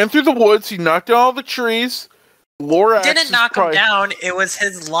 He ran through the woods. He knocked down all the trees. Lorax didn't knock him down. It was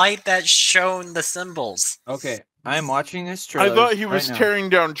his light that shone the symbols. Okay, I'm watching this trailer. I thought he was tearing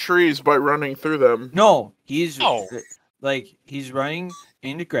down trees by running through them. No, he's he's running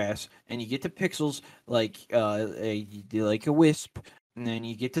in the grass, and you get the pixels like a wisp, and then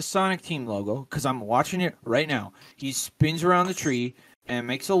you get the Sonic Team logo. Because I'm watching it right now. He spins around the tree and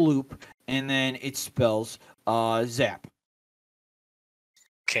makes a loop, and then it spells Zap.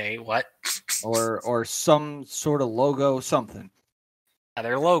 Okay, what? or some sort of logo, something.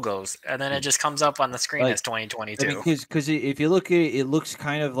 They're logos, and then it just comes up on the screen as 2022. Because if you look at it, it looks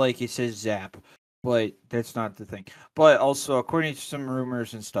kind of like it says Zap, but that's not the thing. But also, according to some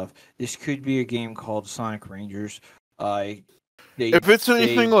rumors and stuff, this could be a game called Sonic Rangers. If it's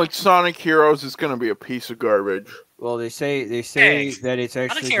anything like Sonic Heroes, it's going to be a piece of garbage. Well, they say that it's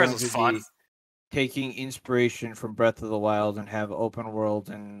actually going to be taking inspiration from Breath of the Wild and have open world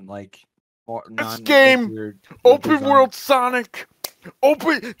and like this game open world Sonic.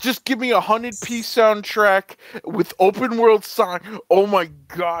 Just give me 100-piece soundtrack with open world Sonic. Oh my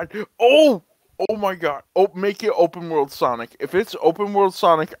god. Oh my god. Make it open world Sonic. If it's open world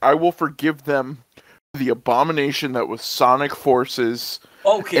Sonic, I will forgive them the abomination that was Sonic Forces.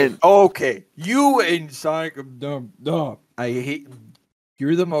 Okay. You and Sonic, I hate.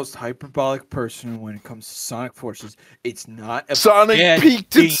 You're the most hyperbolic person when it comes to Sonic Forces. It's not a Sonic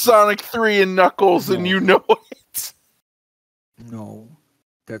peaked in Sonic 3 and Knuckles, and you know it. No,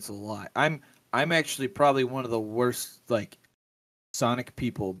 that's a lie. I'm actually probably one of the worst Sonic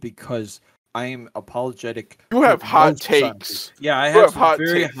people because I am apologetic. You have hot takes. Yeah, I have some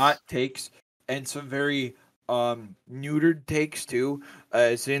very hot takes and some very neutered takes too.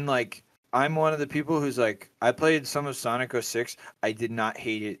 As in I'm one of the people who's I played some of Sonic 06. I did not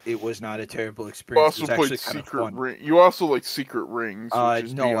hate it. It was not a terrible experience. You also played Secret Ring. You also like Secret Rings.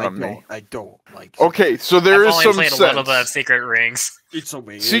 No, I don't like. Okay, so there is some sense. I've only played a little bit of Secret Rings. It's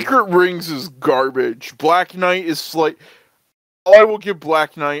amazing. Secret Rings is garbage. Black Knight is all I will give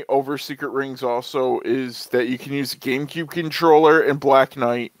Black Knight over Secret Rings also is that you can use a GameCube controller in Black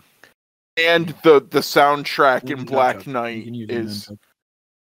Knight, and the soundtrack in Black Knight is.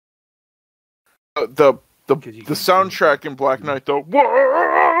 The soundtrack in Black Knight though,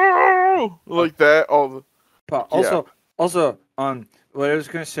 whoa, like that. Also, what I was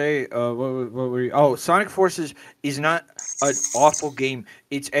gonna say, what were you? Oh, Sonic Forces is not an awful game.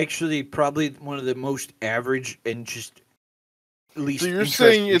 It's actually probably one of the most average and just least. So you're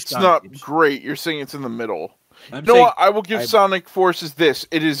saying it's not great. You're saying it's in the middle. You know what? I will give Sonic Forces this.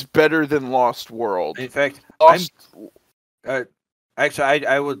 It is better than Lost World. In fact, Actually,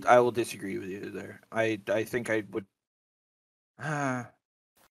 I will disagree with you there. I think I would.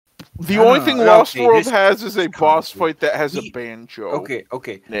 The only thing Lost World has is a boss fight that has a banjo. Okay.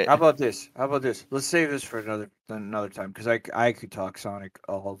 How about this? Let's save this for another time because I could talk Sonic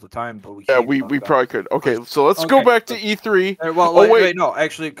all the time, but we can't. we probably could. Okay, so let's go back to E3. Wait, no,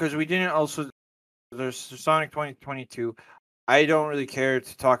 actually, because we didn't also. There's Sonic 2022. I don't really care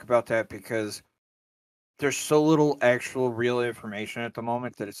to talk about that because there's so little actual real information at the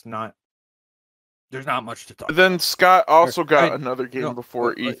moment that there's not much to talk about. Then Scott also got another game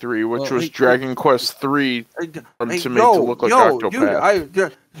before E3, which was Dragon Quest 3 to make it look like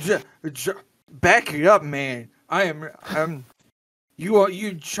Octopath. Dude, back it up, man. I'm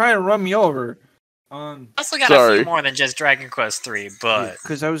you trying to run me over. I also got a few more than just Dragon Quest 3, but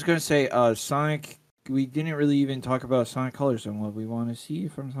because I was gonna say Sonic. We didn't really even talk about Sonic Colors and what we want to see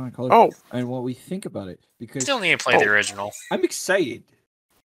from Sonic Colors and what we think about it. Because still need to play the original. I'm excited.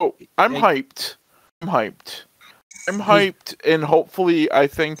 I'm hyped. And hopefully, I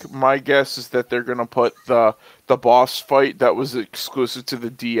think my guess is that they're gonna put the boss fight that was exclusive to the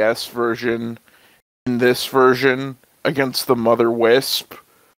DS version in this version against the Mother Wisp.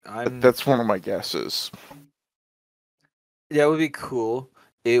 That's one of my guesses. That would be cool.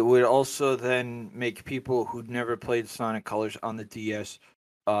 It would also then make people who'd never played Sonic Colors on the DS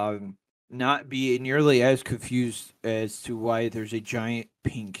not be nearly as confused as to why there's a giant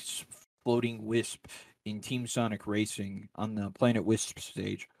pink floating wisp in Team Sonic Racing on the Planet Wisp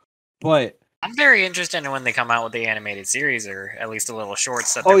stage. But I'm very interested in when they come out with the animated series, or at least a little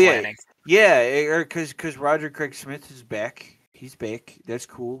shorts that they're planning. Yeah, because Roger Craig Smith is back. He's back. That's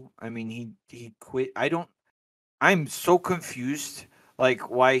cool. I mean, he quit. I'm so confused.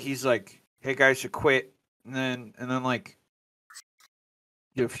 Why he's hey guys, you quit, and then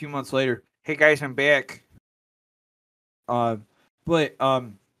a few months later, hey guys, I'm back. Yeah,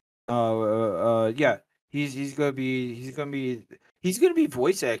 he's gonna be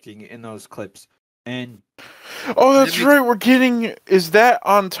voice acting in those clips. And oh, that's right. We're getting. Is that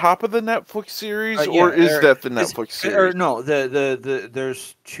on top of the Netflix series, or is that the Netflix series? Or no, the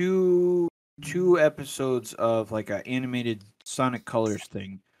there's two episodes of like an animated Sonic Colors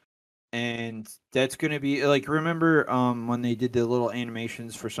thing, and that's gonna be like, remember when they did the little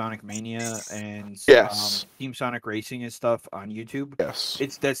animations for Sonic Mania and Yes. Team Sonic Racing and stuff on YouTube? Yes.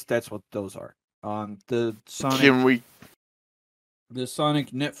 That's what those are. The Sonic the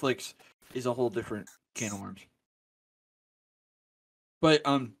Sonic Netflix is a whole different can of worms. But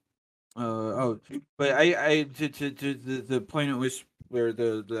but I to the Planet Wisp, where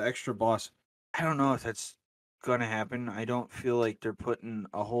the extra boss, I don't know if that's gonna happen. I don't feel like they're putting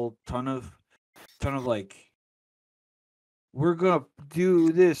a whole ton of like, we're gonna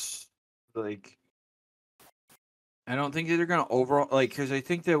do this, like, I don't think that they're gonna overhaul, like, because I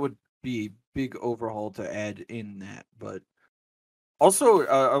think that would be a big overhaul to add in that. But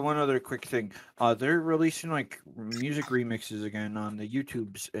also, one other quick thing, they're releasing like music remixes again on the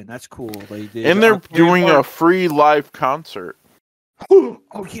YouTubes, and that's cool. They did, and they're doing a free live concert.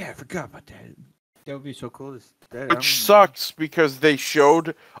 Oh yeah, I forgot about that. That would be so cool. Which sucks because they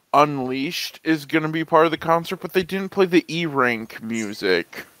showed Unleashed is going to be part of the concert, but they didn't play the E-Rank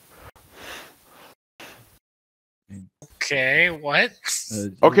music. Okay, what?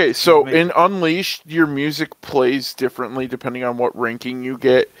 Okay, so in Unleashed, your music plays differently depending on what ranking you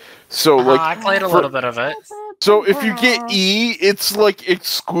get. So, like, I played a little bit of it. So if you get E, it's like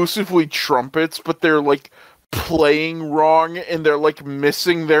exclusively trumpets, but they're like playing wrong and they're like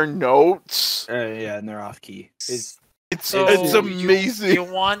missing their notes. Yeah, and they're off key. It's amazing. You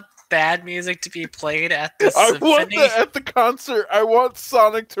want bad music to be played at the I symphony? want that at the concert. I want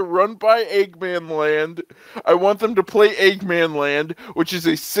Sonic to run by Eggman Land. I want them to play Eggman Land, which is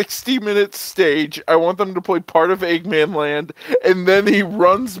a 60-minute stage. I want them to play part of Eggman Land, and then he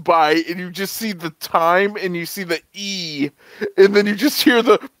runs by, and you just see the time, and you see the E, and then you just hear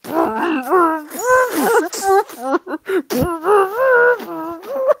the...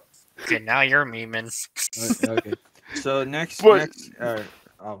 Okay, now you're memeing. Okay. So next,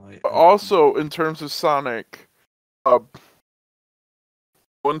 also, in terms of Sonic,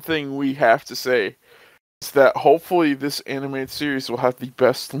 one thing we have to say is that hopefully this animated series will have the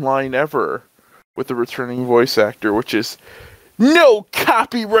best line ever with the returning voice actor, which is, "No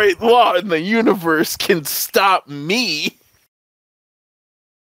copyright law in the universe can stop me."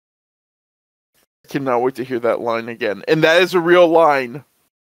 I cannot wait to hear that line again. And that is a real line.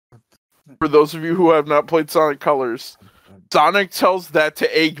 For those of you who have not played Sonic Colors, Sonic tells that to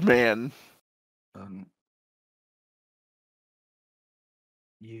Eggman.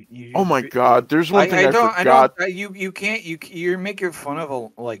 Oh my God! There's one thing I forgot. You can't. You're making fun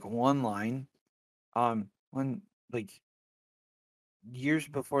of one line. When like years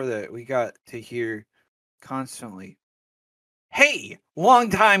before that, we got to hear constantly, "Hey, long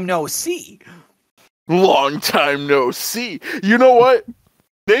time no see." Long time no see. You know what?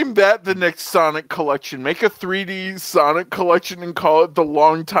 Name that the next Sonic collection. Make a 3D Sonic collection and call it the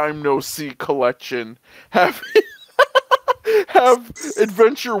Long Time No See collection. Have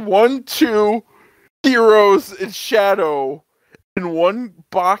Adventure 1, 2, Heroes, and Shadow in one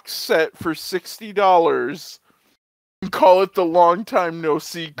box set for $60 and call it the Long Time No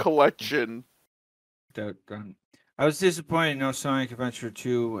See collection. I was disappointed no Sonic Adventure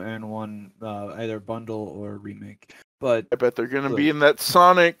 2 and 1 either bundle or remake. But I bet they're going to be in that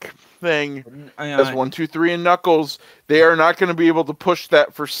Sonic thing as 1, 2, 3 and Knuckles. They are not going to be able to push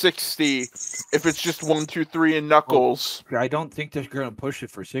that for $60 if it's just 1, 2, 3 and Knuckles. Well, I don't think they're going to push it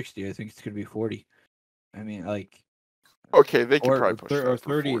for $60. I think it's going to be $40. I mean, like, okay, they can probably push or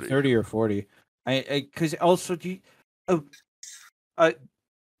 30 or 40. Because also,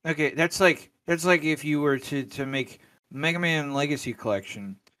 okay, that's like if you were to make Mega Man Legacy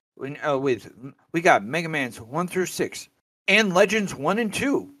Collection. We got Mega Man's 1 through 6 and Legends 1 and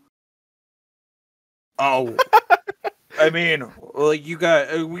 2. Oh, I mean, well, you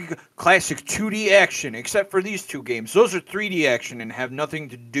got we got classic 2D action, except for these two games. Those are 3D action and have nothing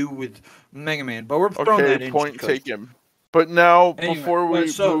to do with Mega Man. But we're throwing that in. Point taken. But now, anyway, before we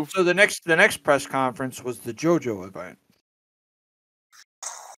move, so the next press conference was the JoJo event.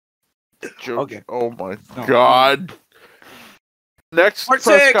 Okay. Oh my God. Next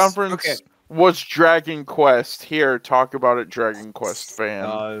press conference was Dragon Quest. Here, talk about it, Dragon Quest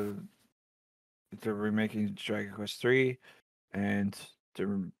fan. They're remaking Dragon Quest 3, and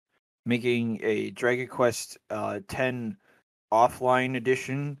they're making a Dragon Quest 10 offline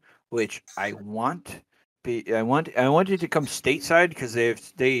edition, which I want. I want it to come stateside because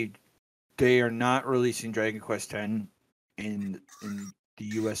they are not releasing Dragon Quest 10 in the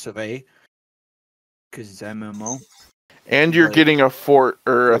US of A. because it's MMO. And you're getting a fort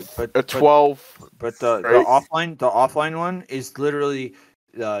or a 12. But the offline one is literally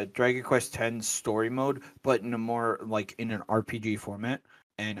Dragon Quest X story mode, but in a more like in an RPG format.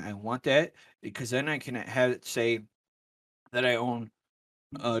 And I want that because then I can have it say that I own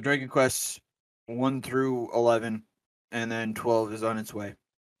Dragon Quest 1 through 11, and then 12 is on its way.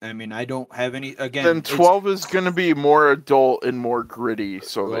 I mean, I don't have any. Again, then 12 is going to be more adult and more gritty,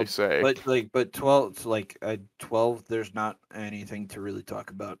 so they say. But 12, like 12, there's not anything to really talk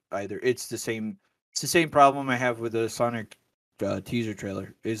about either. It's the same. It's the same problem I have with the Sonic teaser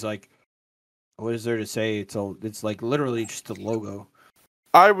trailer. Is like, what is there to say? It's like literally just a logo.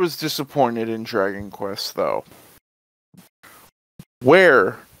 I was disappointed in Dragon Quest though.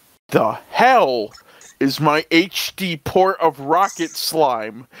 Where the hell is my HD port of Rocket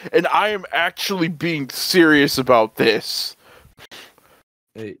Slime? And I am actually being serious about this.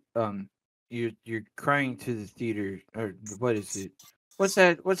 Hey, you're crying to the theater, or what is it? What's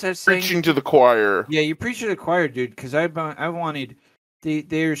that saying? Preaching to the choir. Yeah, you preach to the choir, dude. Because I wanted.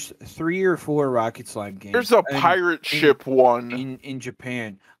 There's 3 or 4 Rocket Slime games. There's a pirate ship one in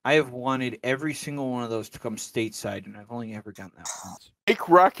Japan. I have wanted every single one of those to come stateside, and I've only ever gotten that once. Make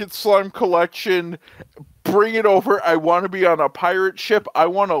Rocket Slime collection, bring it over. I want to be on a pirate ship. I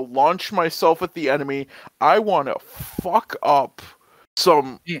want to launch myself at the enemy. I want to fuck up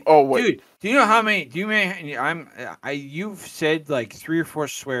some. Oh wait, dude, do you know how many? You've said like 3 or 4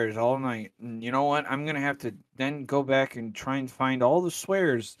 swears all night. And you know what? I'm gonna have to then go back and try and find all the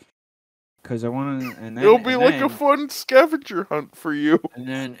swears because I want to. And then it'll be like a fun scavenger hunt for you. And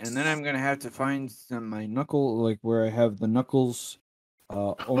then I'm gonna have to find my knuckle, like where I have the knuckles.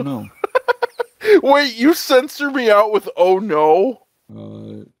 Oh no! Wait, you censor me out with oh no?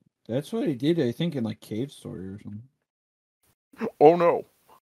 That's what I did. I think in like Cave Story or something. Oh no!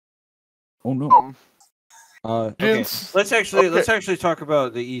 Oh no! Okay. Let's actually talk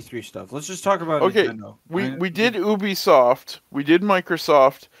about the E3 stuff. Let's just talk about Nintendo. We did Ubisoft. We did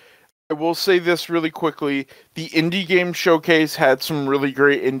Microsoft. I will say this really quickly. The indie game showcase had some really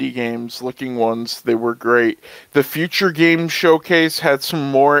great indie games, looking ones. They were great. The future game showcase had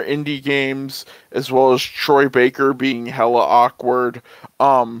some more indie games, as well as Troy Baker being hella awkward.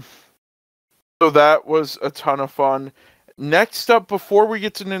 So that was a ton of fun. Next up, before we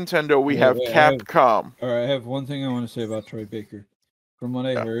get to Nintendo, we have Capcom. I have one thing I want to say about Troy Baker. From what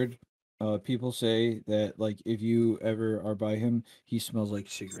I heard, people say that like if you ever are by him, he smells like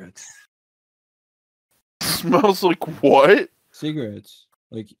cigarettes. Smells like what? Cigarettes.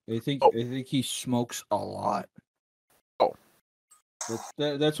 Like I think he smokes a lot. Oh,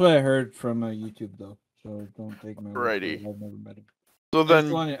 that's what I heard from YouTube though. So don't take my word. I've never met him. So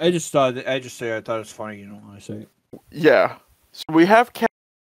then I thought it was funny. You don't want to say it. Yeah. So we have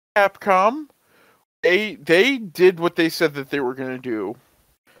Capcom. They did what they said that they were going to do.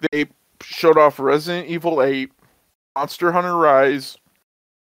 They showed off Resident Evil 8, Monster Hunter Rise,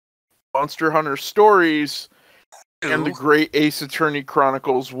 Monster Hunter Stories, and the Great Ace Attorney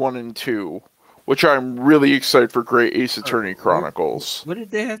Chronicles 1 and 2, which I'm really excited for Great Ace Attorney Chronicles. What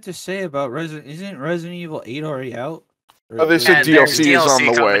did they have to say about Resident? Isn't Resident Evil 8 already out? They said DLC is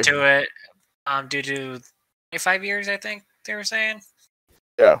on the way. To it, due to 25 years, I think they were saying.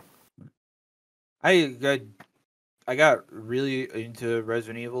 Yeah. I got really into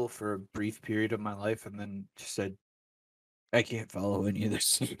Resident Evil for a brief period of my life, and then just said, I can't follow any of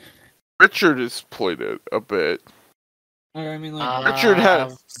this. Richard has played it a bit. I mean, like Richard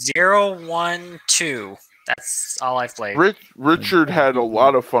had 0, 1, 2. That's all I've played. Richard had a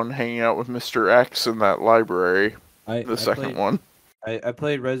lot of fun hanging out with Mr. X in that library. The second one. I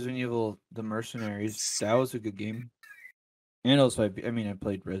played Resident Evil: The Mercenaries. That was a good game. And also, I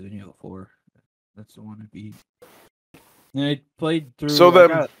played Resident Evil 4. That's the one I beat. And I played through. So I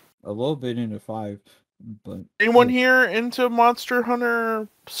got a little bit into 5. But anyone here into Monster Hunter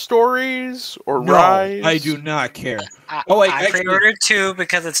Stories or Rise? I do not care. I pre-ordered 2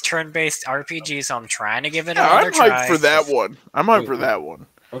 because it's turn-based RPG, so I'm trying to give it another try. I'm hyped for that one. I'm hyped for that one.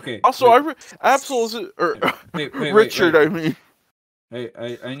 Okay. Also, Richard. I mean.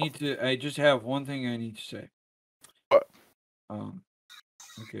 I need to. I just have one thing I need to say. What?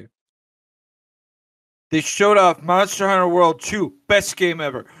 Okay. They showed off Monster Hunter World 2, best game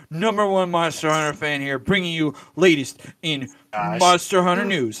ever. #1 Monster Hunter fan here, bringing you latest in Monster Hunter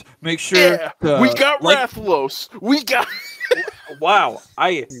news. Make sure we got Rathalos. We got. Wow,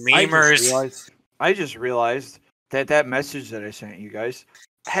 I just realized that message that I sent you guys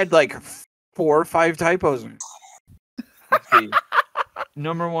had like 4 or 5 typos in it. Let's see.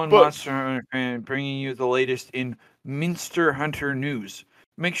 #1 Monster Hunter fan, bringing you the latest in Monster Hunter news.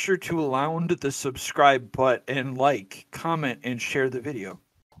 make sure to lound the subscribe button and like, comment, and share the video.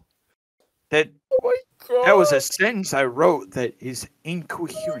 That was a sentence I wrote that is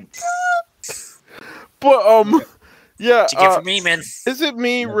incoherent. But yeah. What you get for me, man? Is it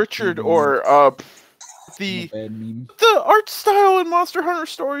me, Richard, or the art style in Monster Hunter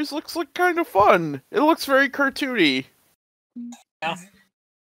Stories looks like kind of fun. It looks very cartoony. Yeah.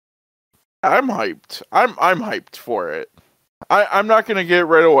 I'm hyped. I'm hyped for it. I'm not gonna get it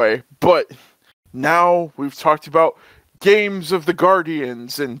right away, but now we've talked about games of the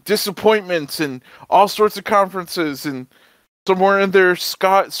Guardians and disappointments and all sorts of conferences, and somewhere in there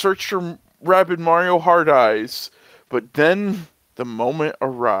Scott searched for Rabid Mario Hard Eyes. But then the moment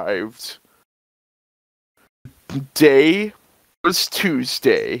arrived. Day was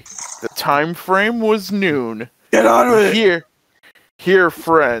Tuesday. The time frame was noon. Get on with it! Here,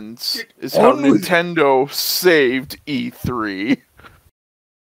 friends, is how Nintendo saved E3.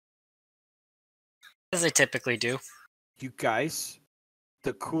 As they typically do. You guys,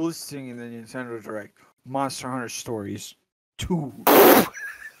 the coolest thing in the Nintendo Direct, Monster Hunter Stories 2.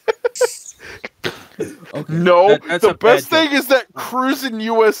 Okay. No, the best thing is that Cruisin'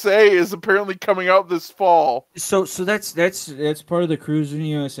 USA is apparently coming out this fall. So that's part of the Cruisin'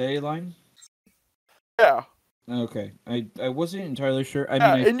 USA line? Yeah. Okay. I wasn't entirely sure.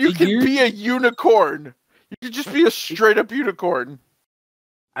 I mean, and you can be a unicorn. You could just be a straight up unicorn.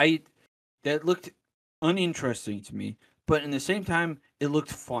 That looked uninteresting to me, but in the same time, it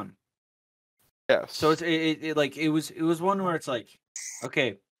looked fun. Yes. So it was one where it's like,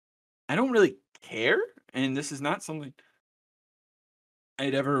 okay, I don't really care, and this is not something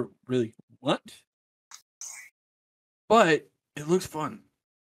I'd ever really want, but it looks fun.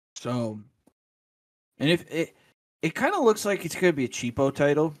 So, and if it kind of looks like it's gonna be a cheapo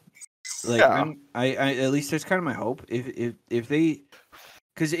title, like yeah. I at least that's kind of my hope. If they,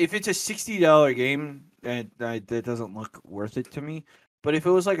 because if it's a $60 game, that doesn't look worth it to me. But if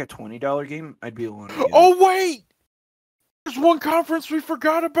it was like a $20 game, I'd be willing to get Oh wait, there's one conference we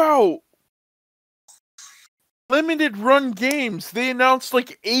forgot about. Limited Run Games. They announced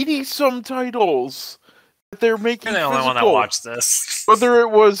like 80-some titles that they're making. You're the only one that watched this. Whether it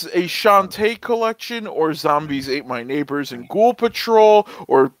was a Shantae collection, or Zombies Ate My Neighbors and Ghoul Patrol,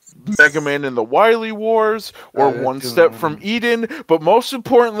 or Mega Man and the Wily Wars, or One Step from Eden, but most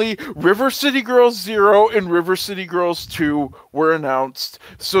importantly, River City Girls 0 and River City Girls 2 were announced,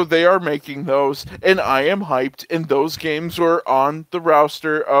 so they are making those, and I am hyped, and those games were on the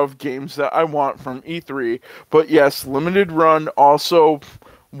roster of games that I want from E3. But yes, Limited Run also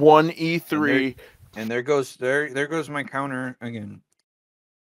won E3. And there goes my counter again.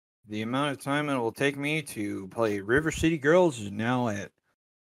 The amount of time it will take me to play River City Girls is now at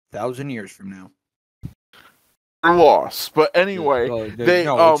 1,000 years from now. Loss, but anyway,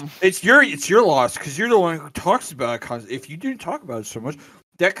 it's your loss because you're the one who talks about it. Cause if you didn't talk about it so much,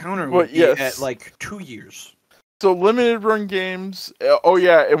 that counter would be at like 2 years. So Limited Run Games. Oh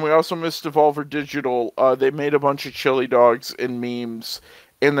yeah, and we also missed Devolver Digital. They made a bunch of chili dogs and memes,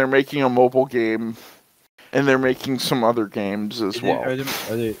 and they're making a mobile game, and they're making some other games as well. Are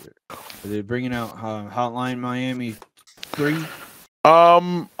they bringing out Hotline Miami 3?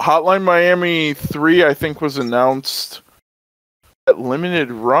 Hotline Miami 3, I think, was announced at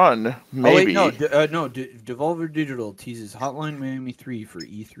Limited Run. Maybe. Oh, wait, no, Devolver Digital teases Hotline Miami 3 for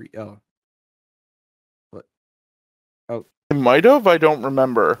E3. Oh, what? Oh, it might have. I don't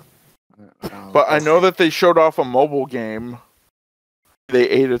remember. But I know that they showed off a mobile game. They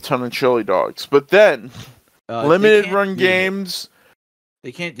ate a ton of chili dogs, but then Limited Run Games.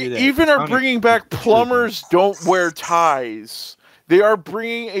 They can't do that. Even are bringing back Plumbers Don't Wear Ties. They are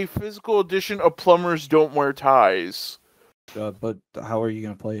bringing a physical edition of Plumbers Don't Wear Ties. But how are you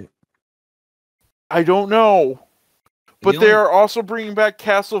going to play it? I don't know. But they are also bringing back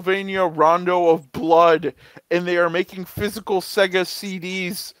Castlevania Rondo of Blood, and they are making physical Sega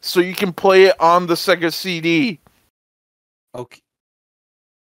CDs so you can play it on the Sega CD. Okay.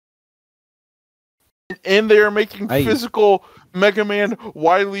 And they are making physical Mega Man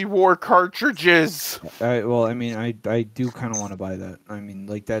Wily War cartridges. Well, I mean, I do kind of want to buy that. I mean,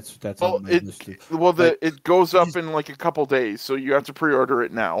 like that's on my list too. Well, it goes up in like a couple days, so you have to pre-order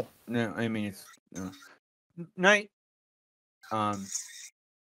it now. No, I mean it's night. Okay.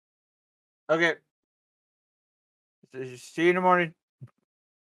 See you in the morning.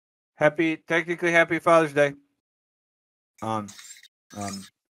 Technically happy Father's Day.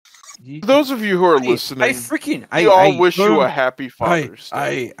 Those of you who are listening, I all wish you a happy Father's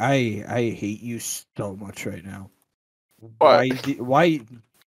Day. I hate you so much right now. What? Why?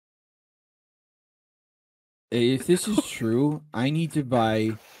 If this is true, I need to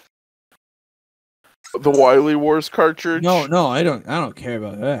buy. The Wily Wars cartridge? No, I don't care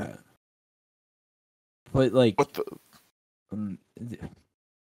about that. But like, What the?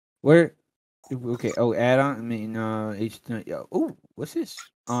 Where? Okay. Oh, add-on. I mean, oh, what's this?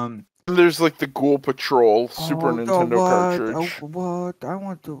 There's like the Ghoul Patrol Super Nintendo cartridge. Oh, what? I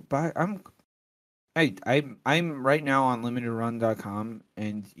want to buy. I'm right now on limitedrun.com,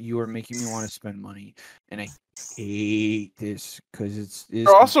 and you are making me want to spend money, and I hate this because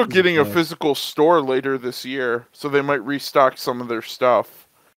They're also getting a physical store later this year, so they might restock some of their stuff.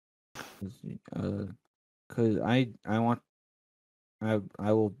 Because I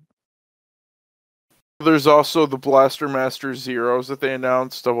will. There's also the Blaster Master Zeros that they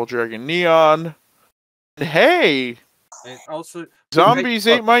announced, Double Dragon Neon. And hey, And also zombies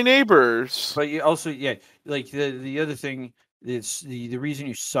ate my neighbors. But you also, yeah, like the other thing is the reason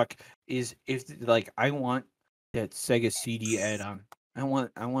you suck is if like I want that Sega CD add-on. I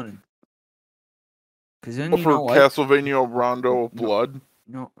want it. Because then you For know what? Castlevania Rondo of Blood.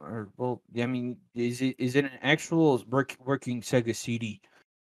 No, or well, I mean, is it an actual working Sega CD?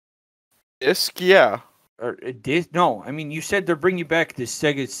 Disc, yeah. Or a disc? No, I mean, you said they're bringing back the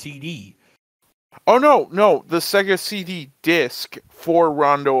Sega CD. Oh no, the Sega CD disc for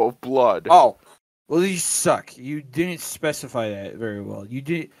Rondo of Blood. Oh, well, you suck. You didn't specify that very well. You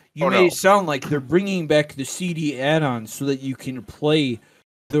did. You made it sound like they're bringing back the CD add-on so that you can play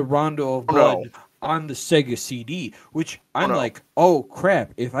the Rondo of Blood on the Sega CD. Which I'm like, oh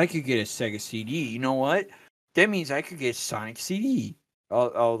crap! If I could get a Sega CD, you know what? That means I could get Sonic CD.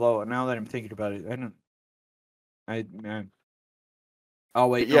 Although now that I'm thinking about it, Oh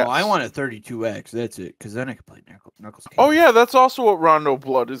wait, no, I want a 32X. That's it, because then I can play Knuckles. Oh yeah, that's also what Rondo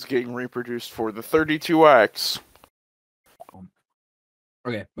Blood is getting reproduced for, the 32X.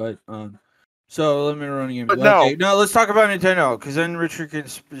 Okay, but so let me run again. But okay, no, let's talk about Nintendo, because then Richard can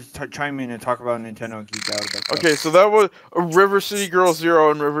chime in and talk about Nintendo and geek out about. Okay, so that was River City Girls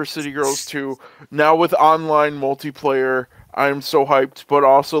 0 and River City Girls 2. Now with online multiplayer, I'm so hyped. But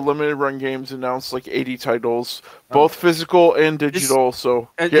also Limited Run Games announced like 80 titles, both physical and digital. So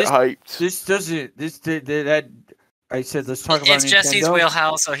get hyped. This doesn't. That. I said let's talk about Nintendo. It's Jesse's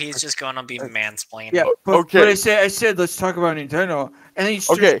wheelhouse, so he's just going to be mansplaining. Yeah, but I said let's talk about Nintendo, and then he's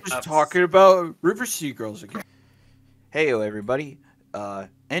just talking about River City Girls again. Hey, everybody!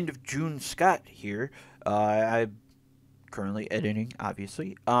 End of June Scott here. I'm currently editing,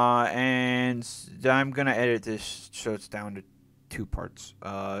 obviously, and I'm gonna edit this so it's down to 2 parts.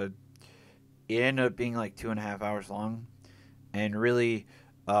 It ended up being like 2.5 hours long, and really,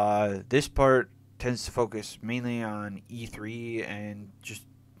 this part tends to focus mainly on E3 and just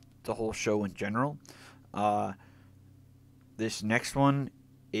the whole show in general. This next one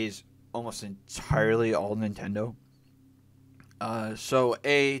is almost entirely all Nintendo. So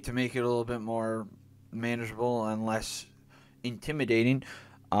to make it a little bit more manageable and less intimidating,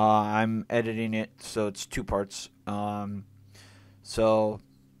 I'm editing it so it's 2 parts. So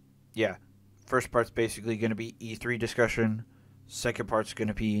yeah, first part's basically going to be E3 discussion. Second part's going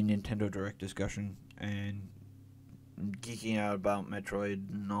to be Nintendo Direct discussion and geeking out about Metroid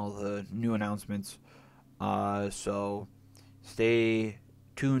and all the new announcements. So stay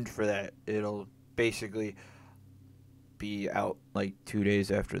tuned for that. It'll basically be out like 2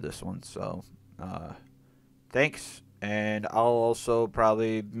 days after this one. So thanks. And I'll also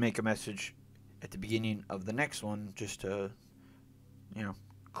probably make a message at the beginning of the next one just to,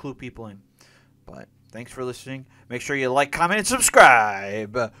 clue people in. But thanks for listening. Make sure you like, comment, and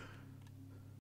subscribe.